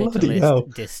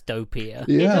 Capitalist dystopia.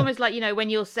 Yeah. It's almost like,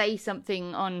 when you'll say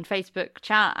something on Facebook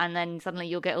chat and then suddenly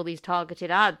you'll get all these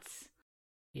targeted ads.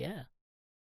 Yeah.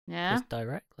 Yeah. Just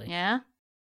directly. Yeah.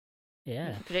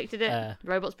 Yeah. Predicted it.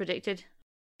 Robots predicted.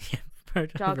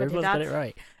 Robots got it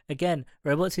right. Again,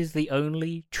 Robots is the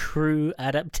only true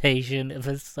adaptation of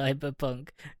a cyberpunk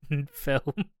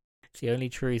film. It's the only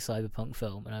true cyberpunk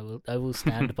film, and I will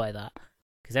stand by that.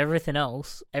 Because everything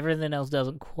else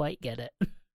doesn't quite get it.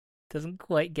 Doesn't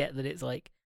quite get that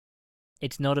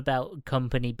it's not about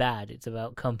company bad, it's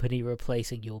about company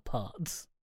replacing your parts.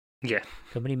 Yeah.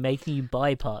 Company making you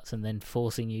buy parts and then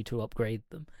forcing you to upgrade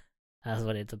them. That's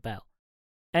what it's about.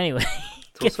 Anyway.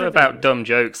 It's also about dumb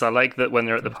jokes. I like that when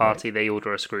they're at the party, they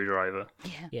order a screwdriver.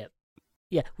 Yeah.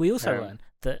 Yeah, we also learn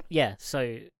that,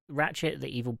 so Ratchet,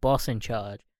 the evil boss in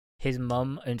charge, his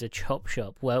mum owns a chop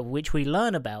shop, which we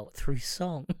learn about through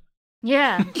song.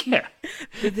 Yeah. Yeah.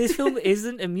 But this film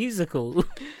isn't a musical.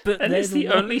 And it's the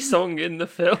only song in the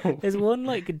film. There's one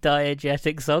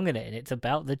diegetic song in it, and it's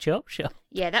about the chop shop.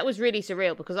 Yeah, that was really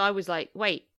surreal because I was like,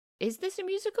 wait, is this a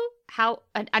musical? How?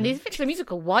 And if it's a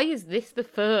musical, why is this the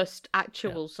first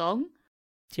actual song?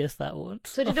 Just that one.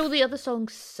 So did all the other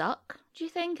songs suck, do you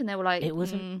think? And they were like... It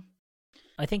wasn't...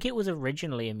 I think it was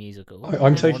originally a musical.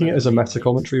 I'm taking it as a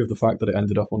meta-commentary of the fact that it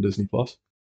ended up on Disney+.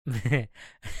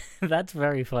 That's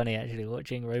very funny, actually.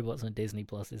 Watching Robots on Disney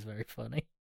Plus is very funny.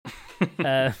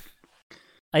 I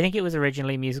think it was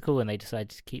originally a musical, and they decided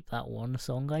to keep that one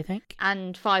song, I think.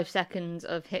 And 5 seconds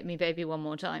of Hit Me Baby One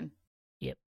More Time.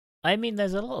 Yep. I mean,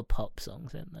 there's a lot of pop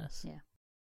songs in this. Yeah.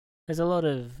 There's a lot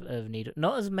of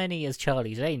not as many as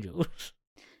Charlie's Angels.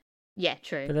 Yeah,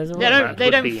 true. But there's a lot they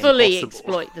don't fully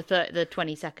exploit the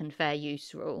 20-second fair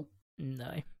use rule.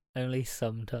 No, only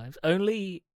sometimes.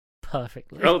 Only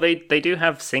perfectly. Oh, they do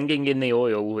have Singing in the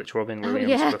Oil, which Robin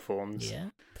Williams performs. Yeah,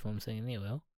 performs Singing in the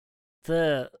Oil.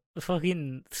 The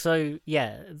main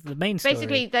story...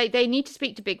 Basically, they need to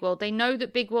speak to Big World. They know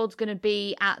that Big World's going to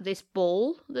be at this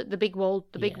ball, the Big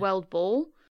World ball.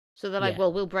 So they're like,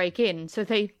 well, we'll break in. So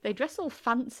they dress all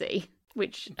fancy,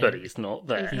 but he's not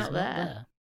there. He's not there.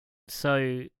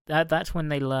 So that's when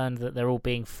they learned that they're all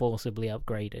being forcibly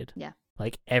upgraded. Yeah.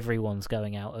 Like, everyone's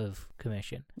going out of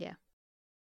commission. Yeah.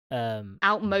 I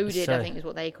Outmoded, think is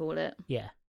what they call it. Yeah.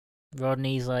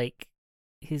 Rodney's like,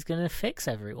 he's going to fix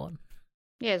everyone.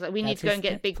 Yeah, it's like, we need to go and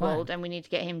get Big World, and we need to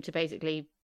get him to basically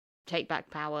take back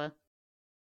power.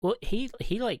 Well, he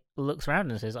looks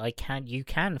around and says, you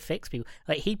can fix people.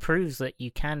 Like, he proves that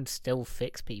you can still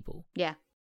fix people. Yeah.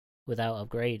 Without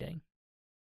upgrading.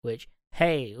 Which,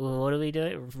 hey, what are we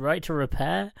doing? Right to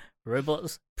repair?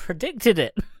 Robots predicted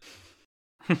it.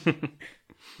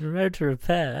 Right to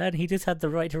repair, and he just had the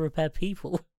right to repair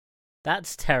people.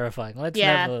 That's terrifying. Let's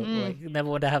never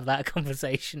want to have that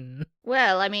conversation.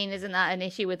 Well, I mean, isn't that an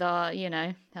issue with our,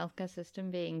 healthcare system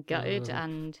being gutted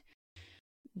and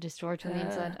destroyed from the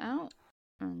inside out?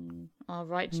 And our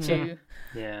right to...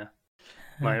 Yeah.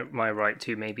 My right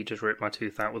to maybe just rip my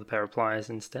tooth out with a pair of pliers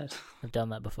instead. I've done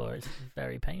that before. It's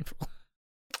very painful.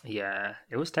 Yeah,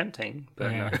 it was tempting,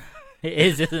 but no. It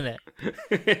is, isn't it?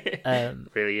 It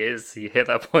really is. You hit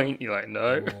that point, you're like,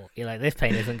 no. You're like, this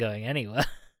pain isn't going anywhere.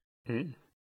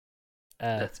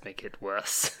 Let's make it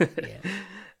worse. Yeah.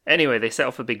 Anyway, they set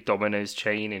off a big Domino's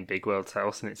chain in Big World's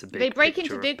house, and it's a big. They break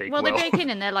into Big. Big Well, World. they break in,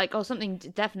 and they're like, "Oh, something's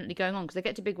definitely going on," because they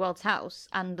get to Big World's house,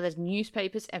 and there's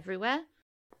newspapers everywhere.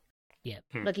 Yeah,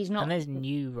 like he's not. And there's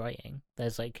new writing.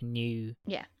 There's new.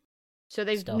 Yeah, so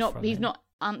he's not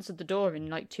answered the door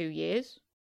in 2 years.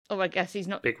 Oh, I guess he's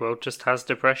not. Big World just has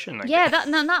depression. I Yeah, guess.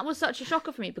 that was such a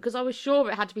shocker for me because I was sure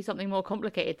it had to be something more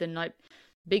complicated than like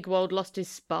Big World lost his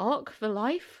spark for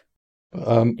life.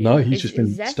 No, he's just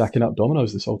been zest. stacking up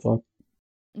dominoes this whole time.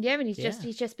 Yeah, and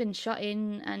he's just been shut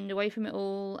in and away from it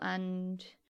all, and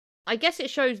I guess it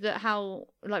shows that how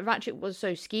like Ratchet was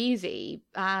so skeezy,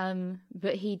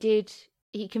 but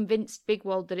he convinced Big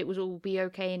World that it would all be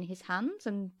okay in his hands,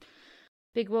 and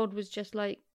Big World was just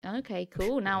like, okay,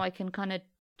 cool, now I can kind of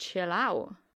chill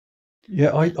out.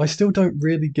 Yeah, I still don't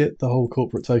really get the whole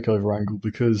corporate takeover angle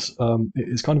because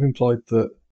it's kind of implied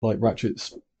that like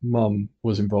Ratchet's mum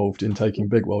was involved in taking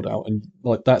Big World out, and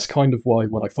like that's kind of why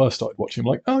when I first started watching, I'm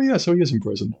like, oh yeah, so he is in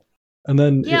prison. And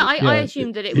then I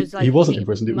assumed that it was like he wasn't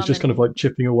imprisoned. It was just kind of like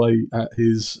chipping away at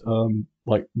his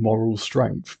like moral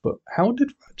strength. But how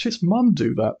did Ratchet's mum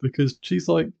do that? Because she's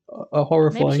like a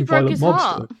horrifying violent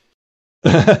monster.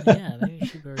 Yeah, maybe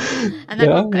she broke it. And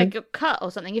then it got cut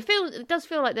or something. It does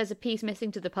feel like there's a piece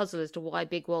missing to the puzzle as to why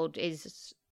Big World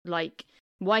is like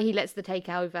why he lets the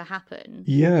takeover happen.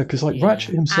 Yeah, because like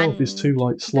Ratchet himself is too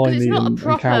like slimy and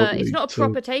cowardly. It's not a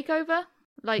proper takeover.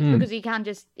 Like because he can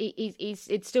just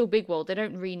it's still Big World. They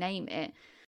don't rename it.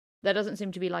 There doesn't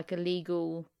seem to be like a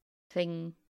legal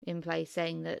thing in place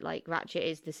saying that like Ratchet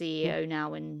is the CEO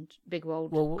now and Big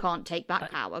World can't take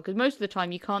back power. Because most of the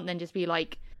time you can't then just be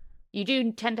like. You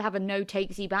do tend to have a no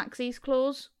takesy backsies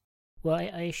clause. Well,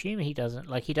 I assume he doesn't.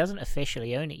 Like, he doesn't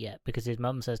officially own it yet because his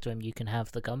mum says to him, "You can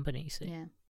have the company." So, yeah.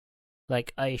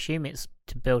 Like, I assume it's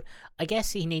to build. I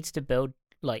guess he needs to build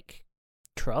like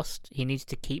trust. He needs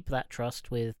to keep that trust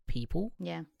with people.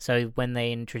 Yeah. So when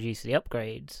they introduce the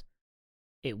upgrades,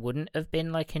 it wouldn't have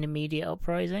been like an immediate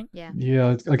uprising. Yeah.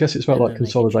 Yeah, I guess it's about like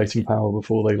consolidating power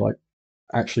before they like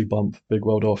actually bump Big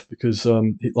World off because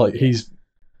he's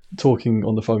talking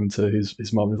on the phone to his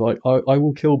mum. He's like, I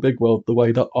will kill Big World the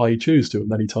way that I choose to. And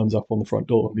then he turns up on the front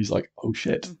door and he's like, oh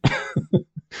shit.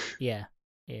 Yeah.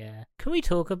 Can we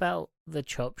talk about the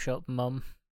Chop Shop mum?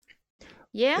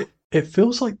 Yeah. It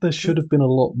feels like there should have been a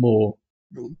lot more.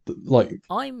 Like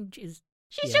she's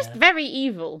just very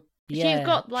evil. Yeah, she's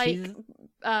got like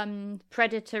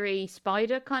predatory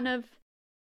spider kind of,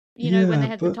 when they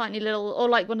had the tiny little, or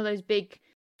like one of those big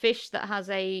fish that has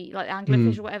a like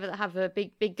anglerfish or whatever that have a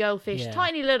big girl fish,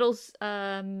 tiny little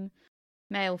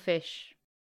male fish.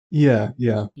 Yeah.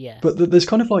 But there's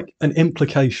kind of like an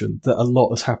implication that a lot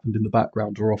has happened in the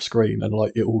background or off screen, and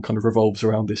like it all kind of revolves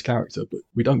around this character, but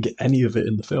we don't get any of it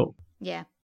in the film. Yeah.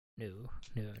 No.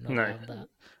 Around that.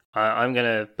 I'm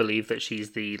gonna believe that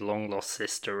she's the long lost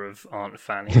sister of Aunt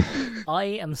Fanny. I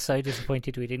am so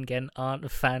disappointed we didn't get an Aunt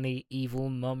Fanny evil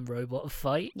mum robot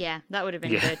fight. Yeah, that would have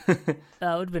been good.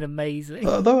 That would have been amazing.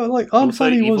 Though, like Aunt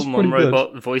Fanny was pretty good. Evil mum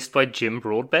robot voiced by Jim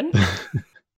Broadbent.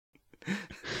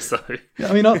 So yeah,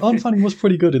 I mean, Aunt Fanny was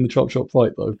pretty good in the Chop Shop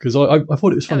fight though, because I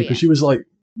thought it was funny because she was like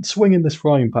swinging this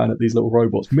frying pan at these little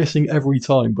robots, missing every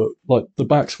time, but like the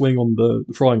back swing on the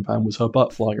frying pan was her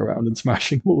butt flying around and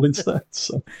smashing them all instead.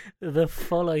 So the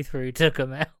follow through took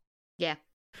them out. Yeah,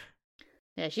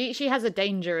 she has a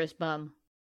dangerous bum.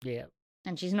 Yeah,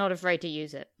 and she's not afraid to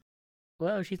use it.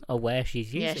 Well, she's not aware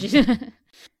she's using it.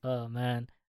 Oh man,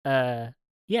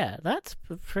 yeah, that's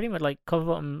pretty much like Copper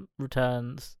Bottom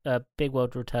returns. Big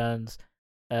World returns.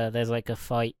 There's like a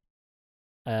fight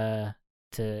to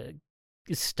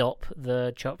stop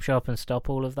the Chop Shop and stop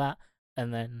all of that,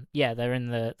 and then they're in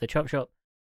the Chop Shop.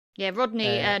 Yeah, Rodney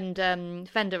and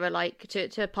Fender are like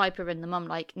to Piper and the mum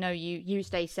like, no, you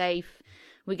stay safe.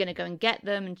 We're gonna go and get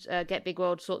them and get Big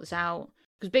World, sort this out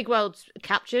because Big World's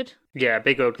captured. Yeah,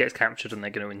 Big World gets captured and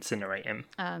they're going to incinerate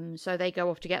him. So they go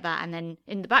off to get that, and then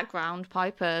in the background,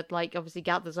 Piper like obviously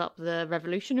gathers up the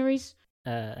revolutionaries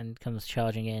and comes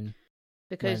charging in.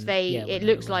 Because it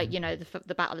looks like,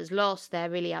 the battle is lost. They're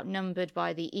really outnumbered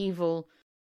by the evil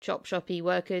Chop Shoppy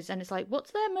workers. And it's like,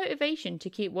 what's their motivation to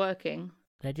keep working?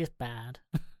 They're just bad.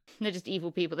 They're just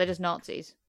evil people. They're just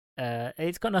Nazis.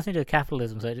 It's got nothing to do with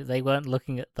capitalism, so they weren't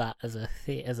looking at that as a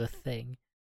thing.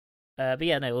 But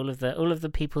yeah, no, all of the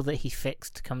people that he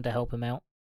fixed come to help him out.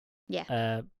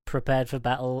 Yeah. Prepared for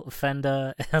battle.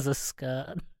 Fender has a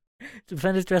skirt.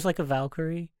 Fender's dressed like a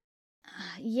Valkyrie.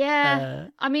 Yeah,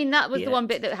 I mean that was the one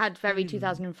bit that had very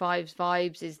 2005's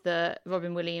vibes. Is that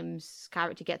Robin Williams'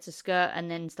 character gets a skirt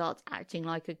and then starts acting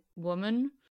like a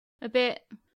woman a bit.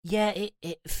 Yeah,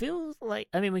 it feels like.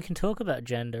 I mean, we can talk about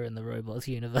gender in the robots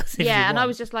universe. Yeah, and I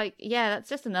was just like, that's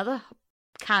just another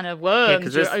can of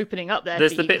worms you're opening up there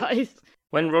for you guys.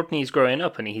 When Rodney's growing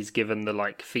up and he's given the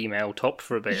like female top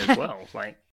for a bit as well.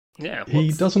 Like,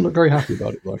 he doesn't look very happy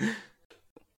about it though.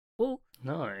 Well.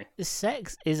 No.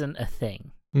 Sex isn't a thing.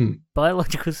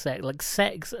 Biological sex, like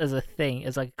sex as a thing,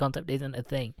 as like a concept, isn't a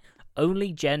thing.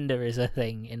 Only gender is a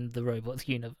thing in the robots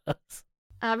universe.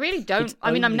 I really don't.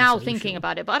 I mean, I'm now thinking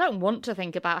about it, but I don't want to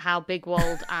think about how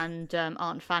Bigwald and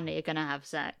Aunt Fanny are going to have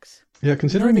sex. Yeah,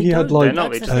 considering he had like a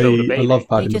love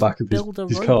pad in the back of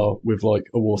his car with like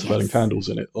a water-burning candles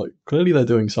in it, like clearly they're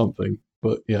doing something,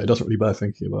 but yeah, it doesn't really bear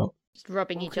thinking about. Just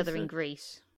rubbing each other in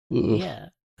grease. Ugh. Yeah,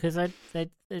 because they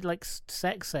like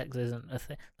sex isn't a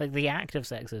thing. Like the act of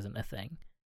sex isn't a thing,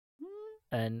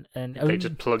 and they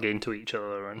just plug into each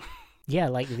other and yeah,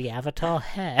 like the Avatar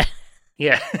hair.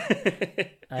 Yeah.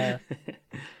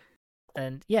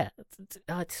 And yeah,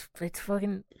 it's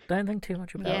fucking. Don't think too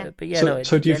much about it. But yeah,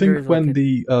 so do you think when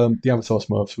the Avatar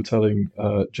Smurfs were telling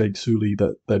Jake Sully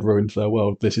that they'd ruined their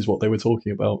world, this is what they were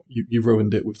talking about? You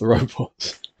ruined it with the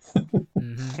robots.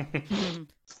 Mm-hmm.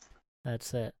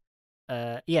 That's it.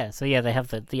 Yeah. So yeah, they have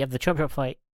the chop chop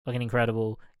fight, fucking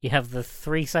incredible. You have the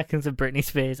 3 seconds of Britney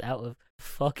Spears out of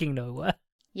fucking nowhere.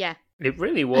 Yeah. It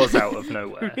really was out of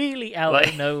nowhere. Really out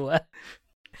of nowhere.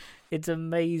 It's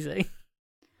amazing.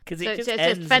 Because it just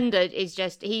ends... Fender is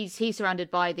just he's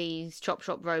surrounded by these chop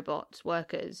shop robot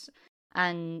workers,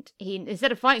 and he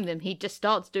instead of fighting them, he just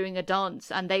starts doing a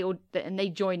dance, and they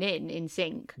join in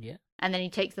sync. Yeah. And then he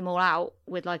takes them all out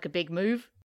with like a big move.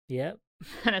 Yeah.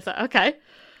 And it's like, okay.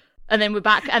 And then we're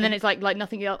back, and then it's like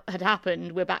nothing else had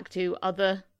happened. We're back to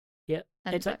other. Yeah.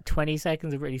 It's like 20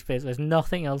 seconds of Britney Spears. There's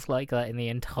nothing else like that in the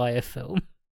entire film.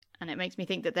 And it makes me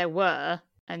think that there were,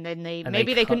 and then they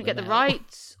couldn't get the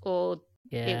rights, or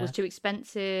it was too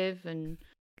expensive, and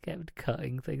kept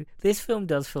cutting things. This film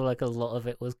does feel like a lot of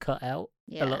it was cut out.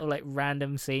 Yeah. A lot of like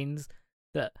random scenes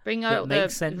that make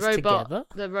sense together.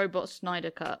 The robot Snyder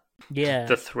cut. Yeah.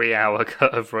 The 3-hour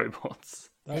cut of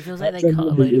robots. It feels like they cut a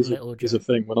load of little is a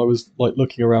thing. When I was like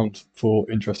looking around for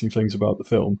interesting things about the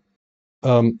film,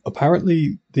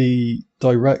 apparently the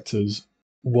directors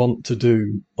want to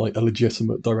do like a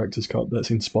legitimate director's cut that's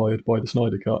inspired by the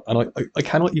Snyder cut, and I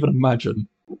cannot even imagine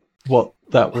what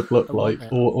that would look like,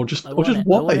 or just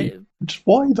why? Just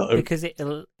why though? Because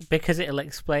it'll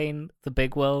explain the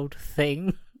big world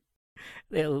thing.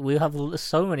 We'll have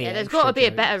so many. Yeah, there's got to be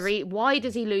a better why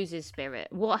does he lose his spirit?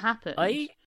 What happened?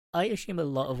 I assume a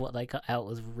lot of what they cut out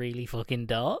was really fucking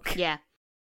dark. Yeah.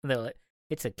 And they're like,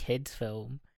 it's a kids'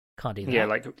 film. Can't do that. Yeah,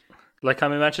 like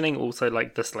I'm imagining also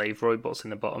like the slave robots in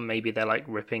the bottom. Maybe they're like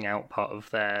ripping out part of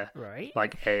their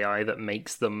like AI that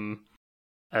makes them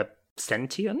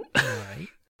sentient. Right.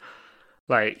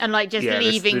 Like and like just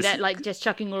leaving that, like just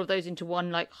chucking all of those into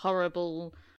one like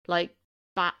horrible like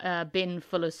bin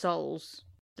full of souls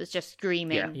that's just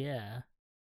screaming. Yeah.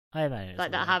 I imagine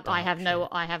like that. I have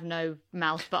no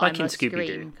mouth, but like I must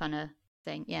scream, kind of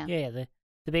thing. Yeah. Yeah.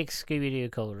 The big Scooby-Doo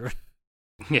cauldron.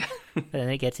 Yeah. And then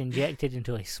it gets injected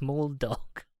into a small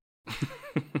dog.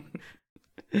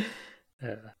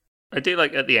 I do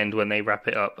like at the end when they wrap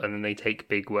it up and then they take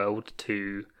Big World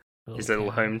to his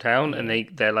little hometown, and they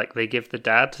give the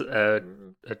dad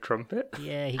a trumpet.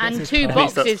 Yeah, he gets and 2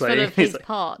 boxes full of his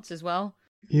parts as well.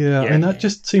 Yeah, and that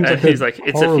just seems like he's like,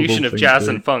 it's a fusion of jazz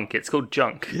and funk. It's called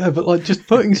junk. Yeah, but like just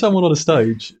putting someone on a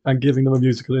stage and giving them a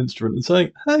musical instrument and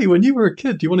saying, "Hey, when you were a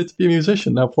kid, you wanted to be a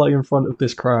musician. Now play in front of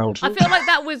this crowd." I feel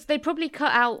like they probably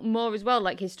cut out more as well,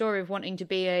 like his story of wanting to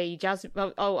be a jazz.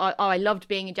 I loved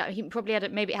being a jazz. He probably had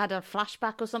had a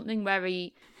flashback or something where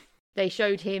they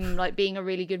showed him like being a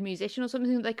really good musician or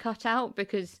something that they cut out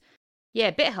because, a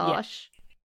bit harsh.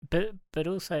 Yeah. But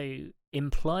also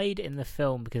implied in the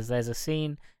film, because there's a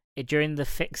scene during the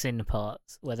fixing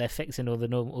parts where they're fixing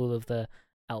all of the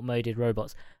outmoded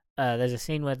robots. There's a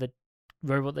scene where the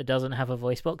robot that doesn't have a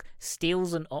voice box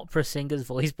steals an opera singer's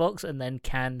voice box and then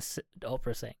can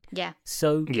opera sing. Yeah.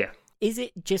 So is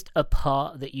it just a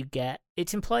part that you get?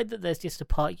 It's implied that there's just a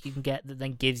part you can get that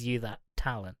then gives you that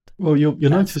talent. Well, you'll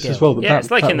notice as well that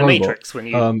it's like in the Matrix when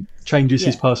you changes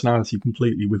his personality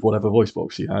completely with whatever voice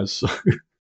box he has. So.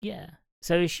 Yeah.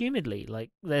 So assumedly,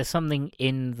 like there's something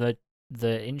in the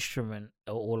instrument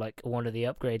or like one of the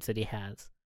upgrades that he has.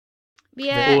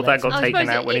 Yeah, all that got taken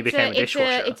out when he became a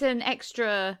dishwasher.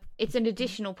 It's an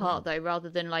additional part though, rather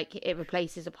than like it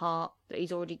replaces a part that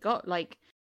he's already got. Like,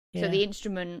 so the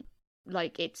instrument,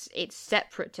 like it's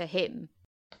separate to him.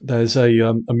 There's a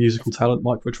musical talent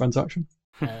microtransaction.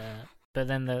 But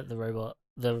then the robot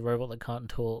that can't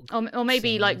talk, or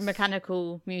maybe sings. Like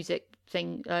mechanical music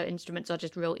instruments are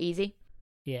just real easy.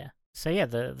 Yeah. So yeah,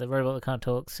 the robot that can't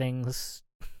talk sings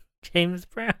James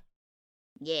Brown.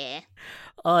 Yeah.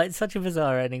 Oh, it's such a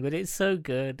bizarre ending, but it's so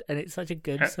good, and it's such a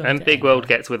good song. And Big World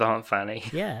gets with Aunt Fanny.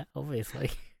 Yeah,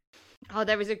 obviously. Oh,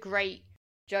 there was a great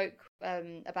joke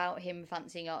about him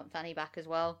fancying Aunt Fanny back as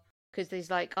well. because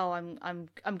he's like, "Oh, I'm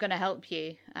gonna help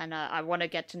you, and I want to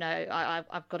get to know.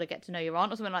 I've got to get to know your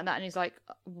aunt or something like that." And he's like,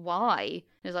 "Why?" And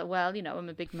he's like, "Well, I'm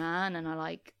a big man, and I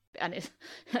like." And it's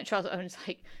Charles Owen's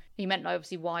like, he meant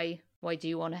obviously, why do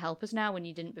you want to help us now when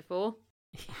you didn't before?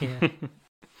 Yeah.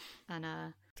 And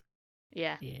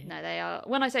no, they are.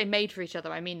 When I say made for each other,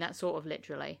 I mean that sort of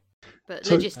literally. But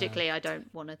logistically, I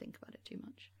don't want to think about it too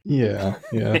much. Yeah.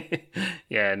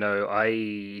 Yeah, no,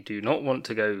 I do not want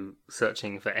to go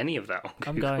searching for any of that on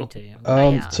Google. I'm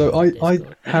going to. So I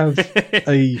have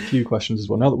a few questions as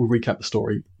well. Now that we've recapped the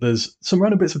story, there's some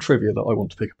random bits of trivia that I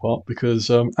want to pick apart because,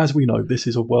 as we know, this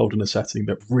is a world and a setting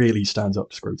that really stands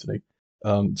up to scrutiny.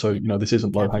 So this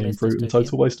isn't low-hanging fruit and a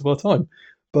total waste of our time.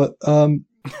 But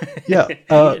yeah,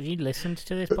 have you listened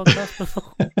to this podcast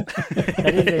before?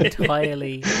 That is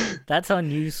entirely. That's our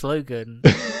new slogan: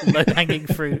 low-hanging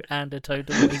fruit and a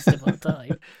total waste of our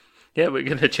time. Yeah, we're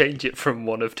going to change it from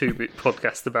one of two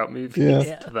podcasts about movies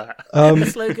to that. The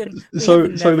slogan. So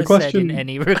the question said in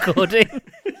any recording.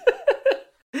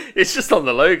 It's just on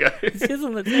the logo. It's just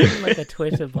on like a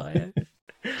Twitter bio.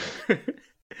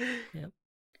 Yep.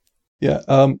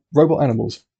 Yeah. Robot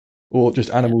animals. Or just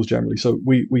animals generally. So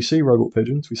we see robot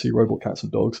pigeons, we see robot cats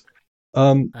and dogs.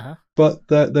 But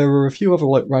there are a few other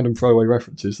like random throwaway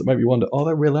references that make me wonder, are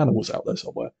there real animals out there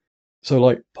somewhere? So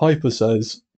like Piper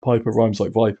says Piper rhymes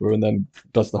like Viper and then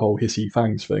does the whole hissy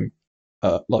fangs thing.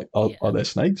 Are there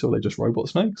snakes or are they just robot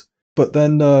snakes? But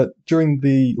then during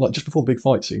just before the big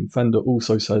fight scene, Fender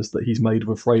also says that he's made of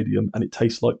afradium and it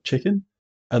tastes like chicken.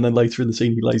 And then later in the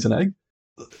scene he lays an egg.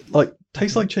 Like,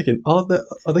 tastes like chicken. Are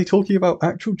they talking about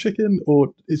actual chicken,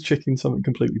 or is chicken something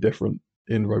completely different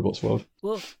in Robots World?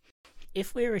 Well,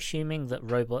 if we're assuming that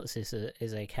Robots is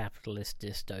a capitalist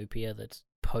dystopia that's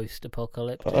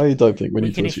post-apocalyptic, I don't think we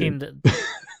need can to assume that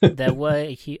there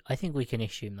were. I think we can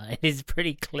assume that it is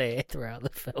pretty clear throughout the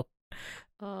film.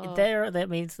 That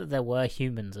means that there were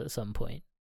humans at some point.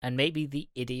 And maybe the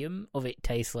idiom of it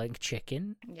tastes like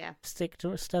chicken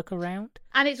stuck around.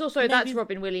 And it's also, that's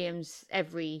Robin Williams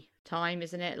every time,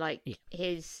 isn't it? Like,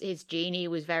 his genie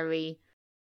was very,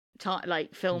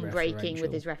 film-breaking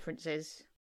with his references.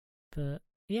 But,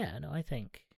 yeah, no, I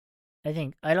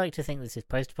like to think this is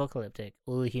post-apocalyptic.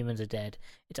 All the humans are dead.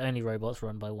 It's only robots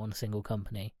run by one single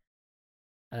company.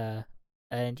 And,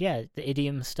 yeah, the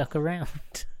idiom stuck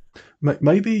around.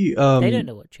 Maybe, they don't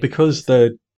know what chicken because is.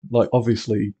 they're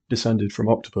obviously descended from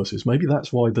octopuses. Maybe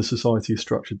that's why the society is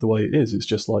structured the way it is. It's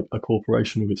just like a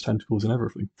corporation with its tentacles and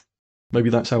everything. Maybe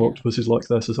that's how octopuses like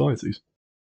their societies.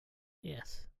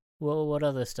 Yes. Well, what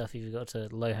other stuff have you got to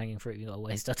low-hanging fruit you got to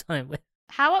waste our time with?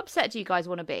 How upset do you guys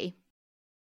want to be?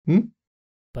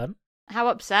 Pardon? How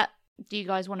upset do you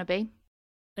guys want to be?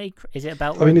 Is it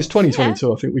about... I mean, it's 2022.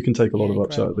 Yeah. I think we can take a lot of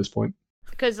upset at this point.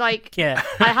 Because, I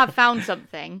have found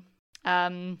something.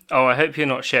 I hope you're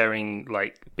not sharing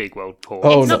Big World porn.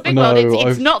 It's not Big World.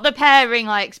 It's not the pairing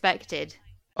I expected.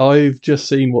 I've just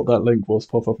seen what that link was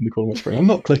pop up in the corner of my screen. I'm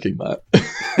not clicking that.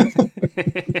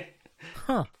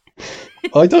 Huh.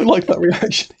 I don't like that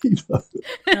reaction either.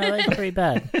 No, that's pretty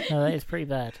bad. That is pretty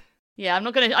bad. Yeah, I'm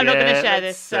not gonna share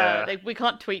this. We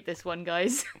can't tweet this one,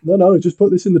 guys. No, just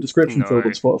put this in the description field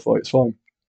on Spotify. It's fine.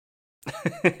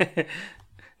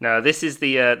 No, this is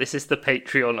the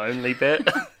Patreon only bit.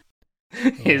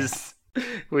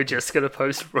 We're just gonna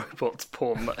post robots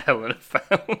porn that Helena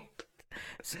found.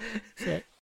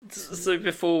 So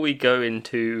before we go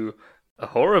into a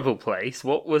horrible place,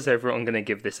 what was everyone gonna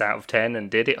give this out of 10, and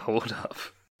did it hold up?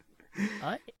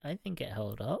 I think it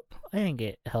held up. I think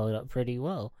it held up pretty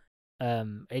well.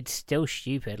 It's still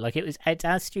stupid. It's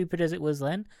as stupid as it was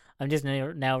then. I'm just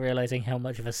now realizing how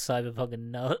much of a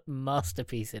cyberpunk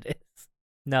masterpiece it is.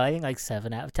 No, I think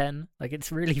 7 out of 10.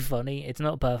 It's really funny. It's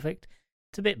not perfect.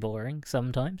 It's a bit boring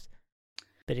sometimes,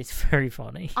 but it's very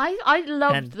funny. I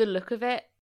loved the look of it.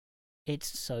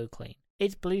 It's so clean.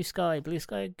 It's Blue Sky. Blue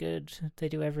Sky are good. They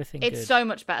do everything good. It's so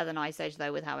much better than Ice Age,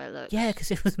 though, with how it looks. Yeah,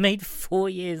 because it was made 4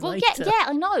 years later. Yeah,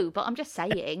 I know, but I'm just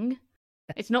saying.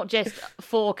 It's not just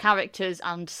 4 characters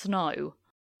and snow.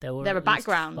 There are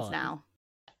backgrounds now.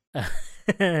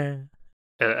 And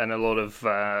a lot of,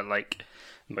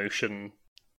 motion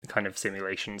kind of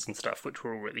simulations and stuff, which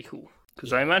were all really cool.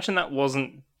 Because I imagine that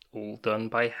wasn't all done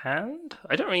by hand.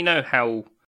 I don't really know how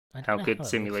good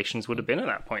simulations would have been at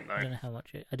that point, though. I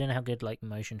don't know how good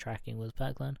motion tracking was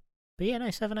back then. But yeah, no,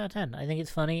 7 out of 10. I think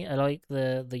it's funny. I like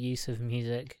the use of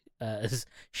music, as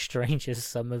strange as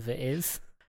some of it is.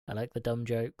 I like the dumb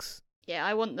jokes. Yeah,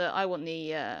 I want the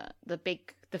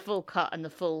full cut and the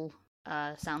full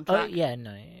soundtrack. Oh yeah,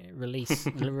 no, release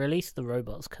the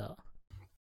robots cut.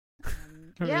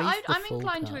 Yeah, I'm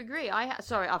inclined to agree.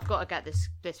 Sorry, I've got to get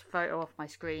this photo off my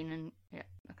screen and yeah.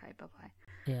 Okay, bye bye.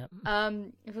 Yeah.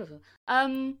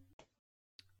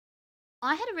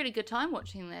 I had a really good time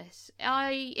watching this.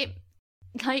 I'd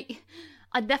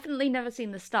definitely never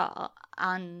seen the start,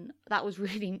 and that was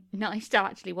really nice to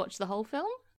actually watch the whole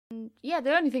film. And yeah,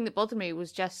 the only thing that bothered me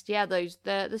was just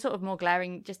the sort of more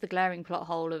glaring, just the glaring plot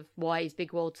hole of why is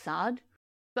Big World sad.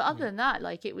 But other than that,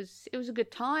 like it was a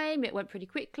good time. It went pretty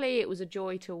quickly. It was a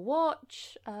joy to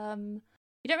watch. You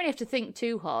don't really have to think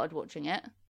too hard watching it,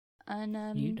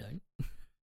 and you don't.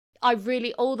 I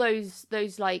really all those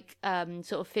like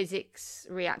sort of physics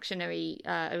reactionary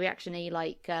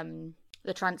like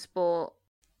the transport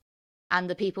and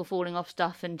the people falling off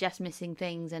stuff and just missing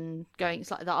things and going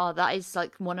it's like that. That is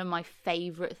like one of my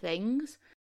favourite things.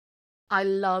 I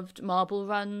loved marble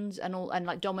runs and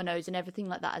like dominoes and everything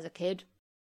like that as a kid,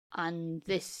 and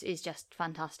this is just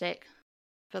fantastic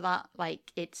for that.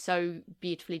 Like it's so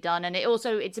beautifully done, and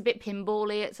it's a bit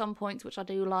pinball-y at some points, which I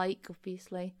do like,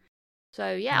 obviously.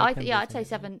 So yeah, I'd say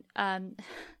 7 out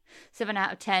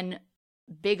of 10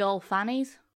 big ol'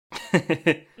 fannies.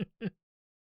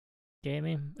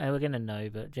 Jamie, we're gonna know,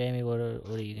 but Jamie, what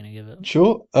are you gonna give it?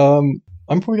 Sure. I'm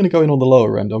probably gonna go in on the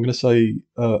lower end. I'm gonna say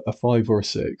a 5 or a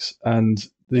 6, and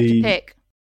You have to pick.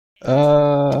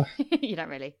 You don't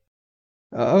really.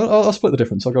 I'll split the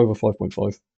difference. I'll go over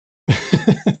 5.5.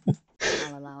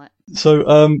 I'll allow it. So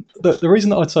the reason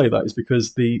that I'd say that is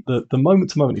because the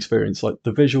moment to moment experience, like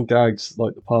the visual gags,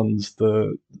 like the puns,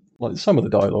 like some of the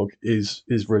dialogue is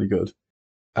really good,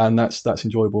 and that's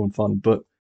enjoyable and fun. But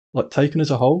like taken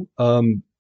as a whole,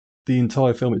 the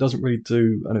entire film, it doesn't really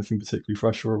do anything particularly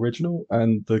fresh or original,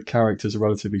 and the characters are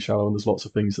relatively shallow, and there's lots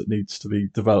of things that needs to be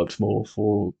developed more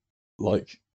for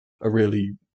like a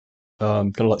really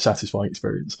kind of like satisfying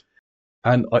experience.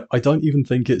 And I don't even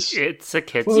think it's a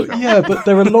kids film. Yeah, but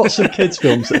there are lots of kids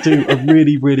films that do a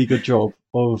really, really good job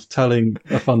of telling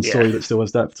a fun story that still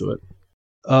has depth to it.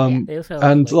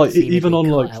 And like even on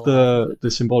like the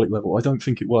symbolic level, I don't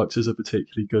think it works as a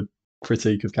particularly good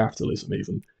critique of capitalism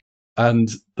even.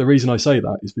 And the reason I say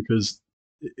that is because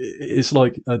it's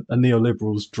like a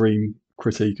neoliberal's dream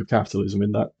critique of capitalism,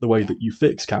 in that the way that you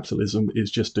fix capitalism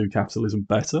is just do capitalism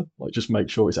better, like just make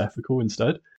sure it's ethical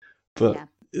instead. But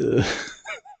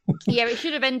yeah, it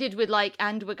should have ended with like,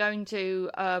 and we're going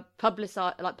to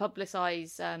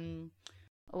publicize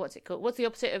what's it called? What's the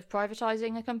opposite of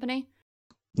privatizing a company?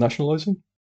 Nationalizing,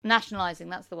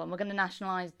 that's the one. We're going to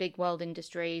nationalize Big World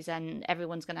Industries, and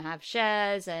everyone's going to have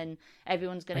shares, and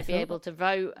everyone's going to be able to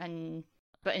vote.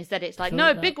 But instead, it's like,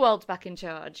 no, Big World's back in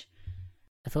charge.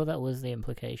 I thought that was the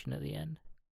implication at the end.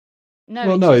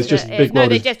 No, it's just Big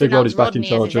World is back in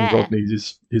charge, and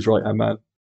Rodney's his right hand man.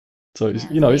 So it's,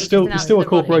 it's still a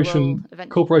corporation.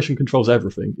 Corporation controls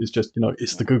everything. It's just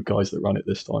it's the good guys that run it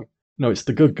this time. No, it's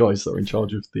the good guys that are in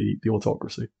charge of the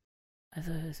autocracy. I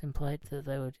thought it was implied that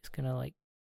they were just gonna like.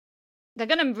 They're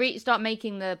gonna start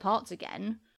making the parts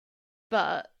again,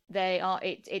 but they are.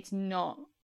 It's not.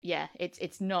 Yeah,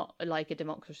 it's not like a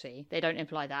democracy. They don't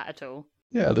imply that at all.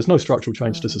 Yeah, there's no structural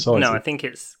change to society. No, I think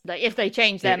it's like if they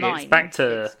change their mind,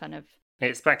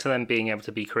 it's back to them being able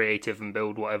to be creative and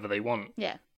build whatever they want.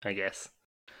 Yeah. I guess.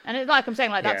 And it's like I'm saying,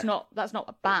 like that's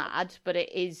not bad, but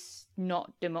it is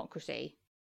not democracy.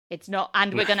 It's not,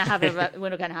 and we're going to have we're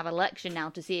going to have election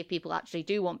now to see if people actually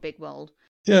do want Big World.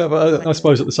 Yeah, but I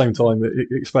suppose at the same time,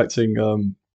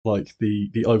 expecting like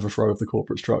the overthrow of the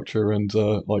corporate structure and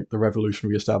like the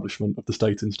revolutionary establishment of the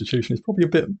state institution is probably a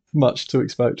bit much to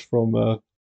expect from a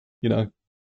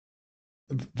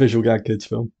visual gag kids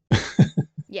film.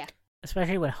 Yeah,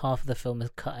 especially when half of the film is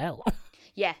cut out.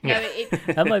 Yeah, no,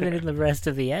 that might have been in the rest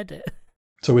of the edit.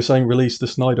 So we're saying release the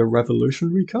Snyder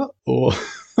revolutionary cut, or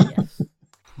yes.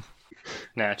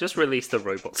 No, just release the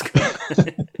robots cut.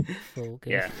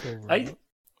 Yeah,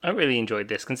 I really enjoyed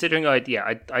this, considering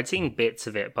I'd seen bits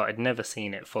of it, but I'd never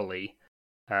seen it fully.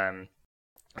 So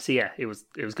yeah, it was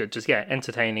good. Just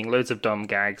entertaining. Loads of dumb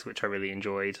gags, which I really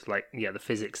enjoyed. Like the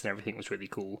physics and everything was really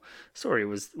cool. Story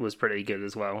was pretty good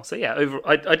as well. So yeah,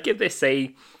 I'd give this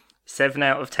a 7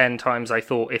 out of 10 times I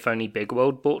thought if only Big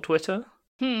World bought Twitter.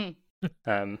 So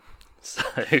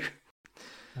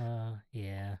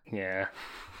yeah.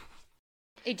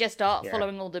 He'd just start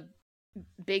following all the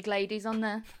big ladies on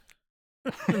there.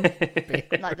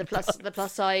 Like the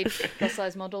plus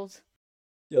size models.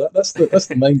 Yeah, that's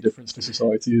the main difference to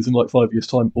society is in like 5 years'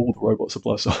 time all the robots are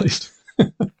plus sized.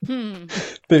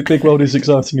 Big World is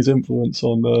exerting his influence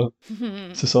on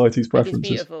society's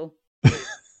preferences. It's beautiful.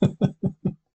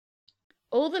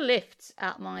 All the lifts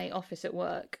at my office at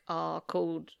work are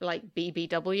called like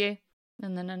BBW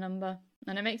and then a number.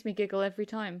 And it makes me giggle every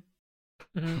time.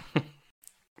 I'm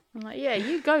like, yeah,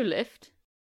 you go lift.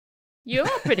 You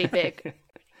are pretty big.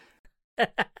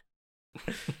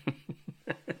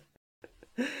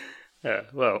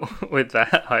 Well, with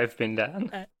that, I've been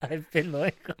Dan. I've been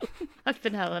Michael. I've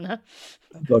been Helena.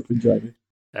 And I've been Jamie.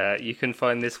 You can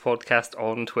find this podcast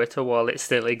on Twitter while it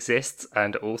still exists,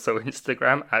 and also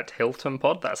Instagram at Hilton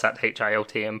Pod. That's at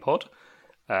HILTM Pod.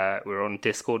 We're on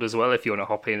Discord as well if you want to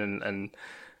hop in and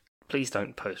please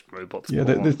don't post robots. Yeah,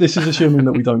 this is assuming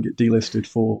that we don't get delisted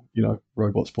for,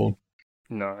 robot spawn.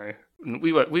 No,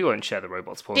 we won't share the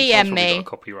robots porn. DM me. Got a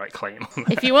copyright claim on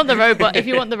that. If you want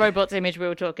the robots image we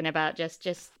were talking about,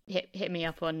 just hit me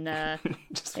up on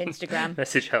Instagram.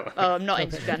 Message Helen. Oh, not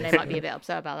Instagram. They might be a bit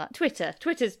upset about that.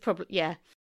 Twitter's probably Well,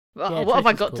 what Twitter's have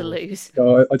I got cool. to lose?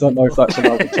 I don't know if that's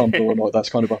allowed with Tumblr or not. That's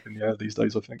kind of up in the air these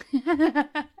days, I think.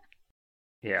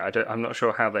 Yeah, I'm not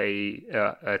sure how they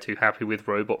are too happy with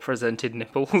robot presented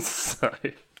nipples. So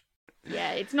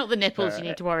yeah, it's not the nipples you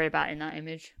need to worry about in that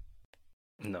image.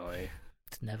 no.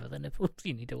 It's never the nipples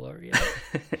you need to worry about.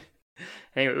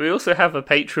 Anyway, we also have a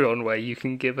Patreon where you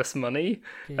can give us money.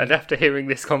 Yeah. And after hearing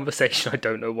this conversation, I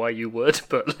don't know why you would,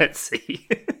 but let's see.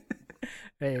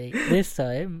 Really, this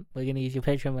time we're going to use your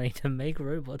Patreon money to make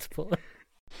robots porn.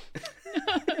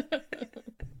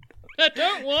 I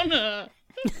don't wanna.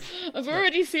 I've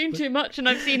already seen too much, and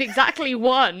I've seen exactly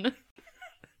one.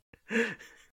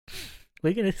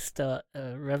 We're going to start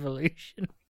a revolution.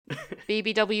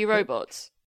 BBW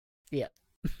robots. Yeah.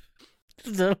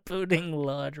 Start building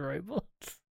large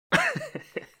robots.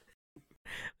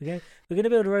 We're going to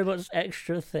build robots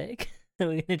extra thick. We're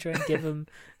going to try and give them...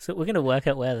 So we're going to work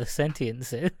out where the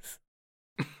sentience is.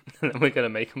 And then we're going to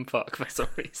make them fuck for some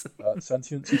reason.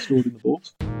 Sentience is stored in the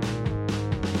balls.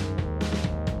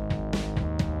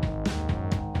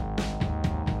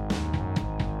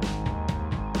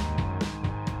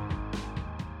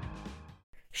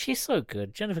 She's so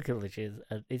good. Jennifer Coolidge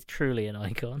is truly an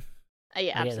icon.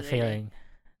 Yeah, I get the absolutely. feeling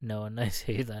no one knows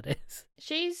who that is.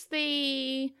 She's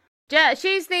the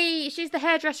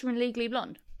hairdresser in Legally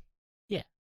Blonde, Yeah,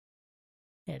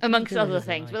 amongst Jennifer other Coolidge is an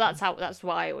things. But icon. that's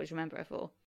what I always remember her for,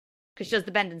 because she does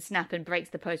the bend and snap and breaks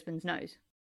the postman's nose.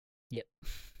 Yep.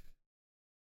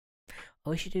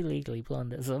 Oh, we should do Legally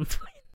Blonde at some point.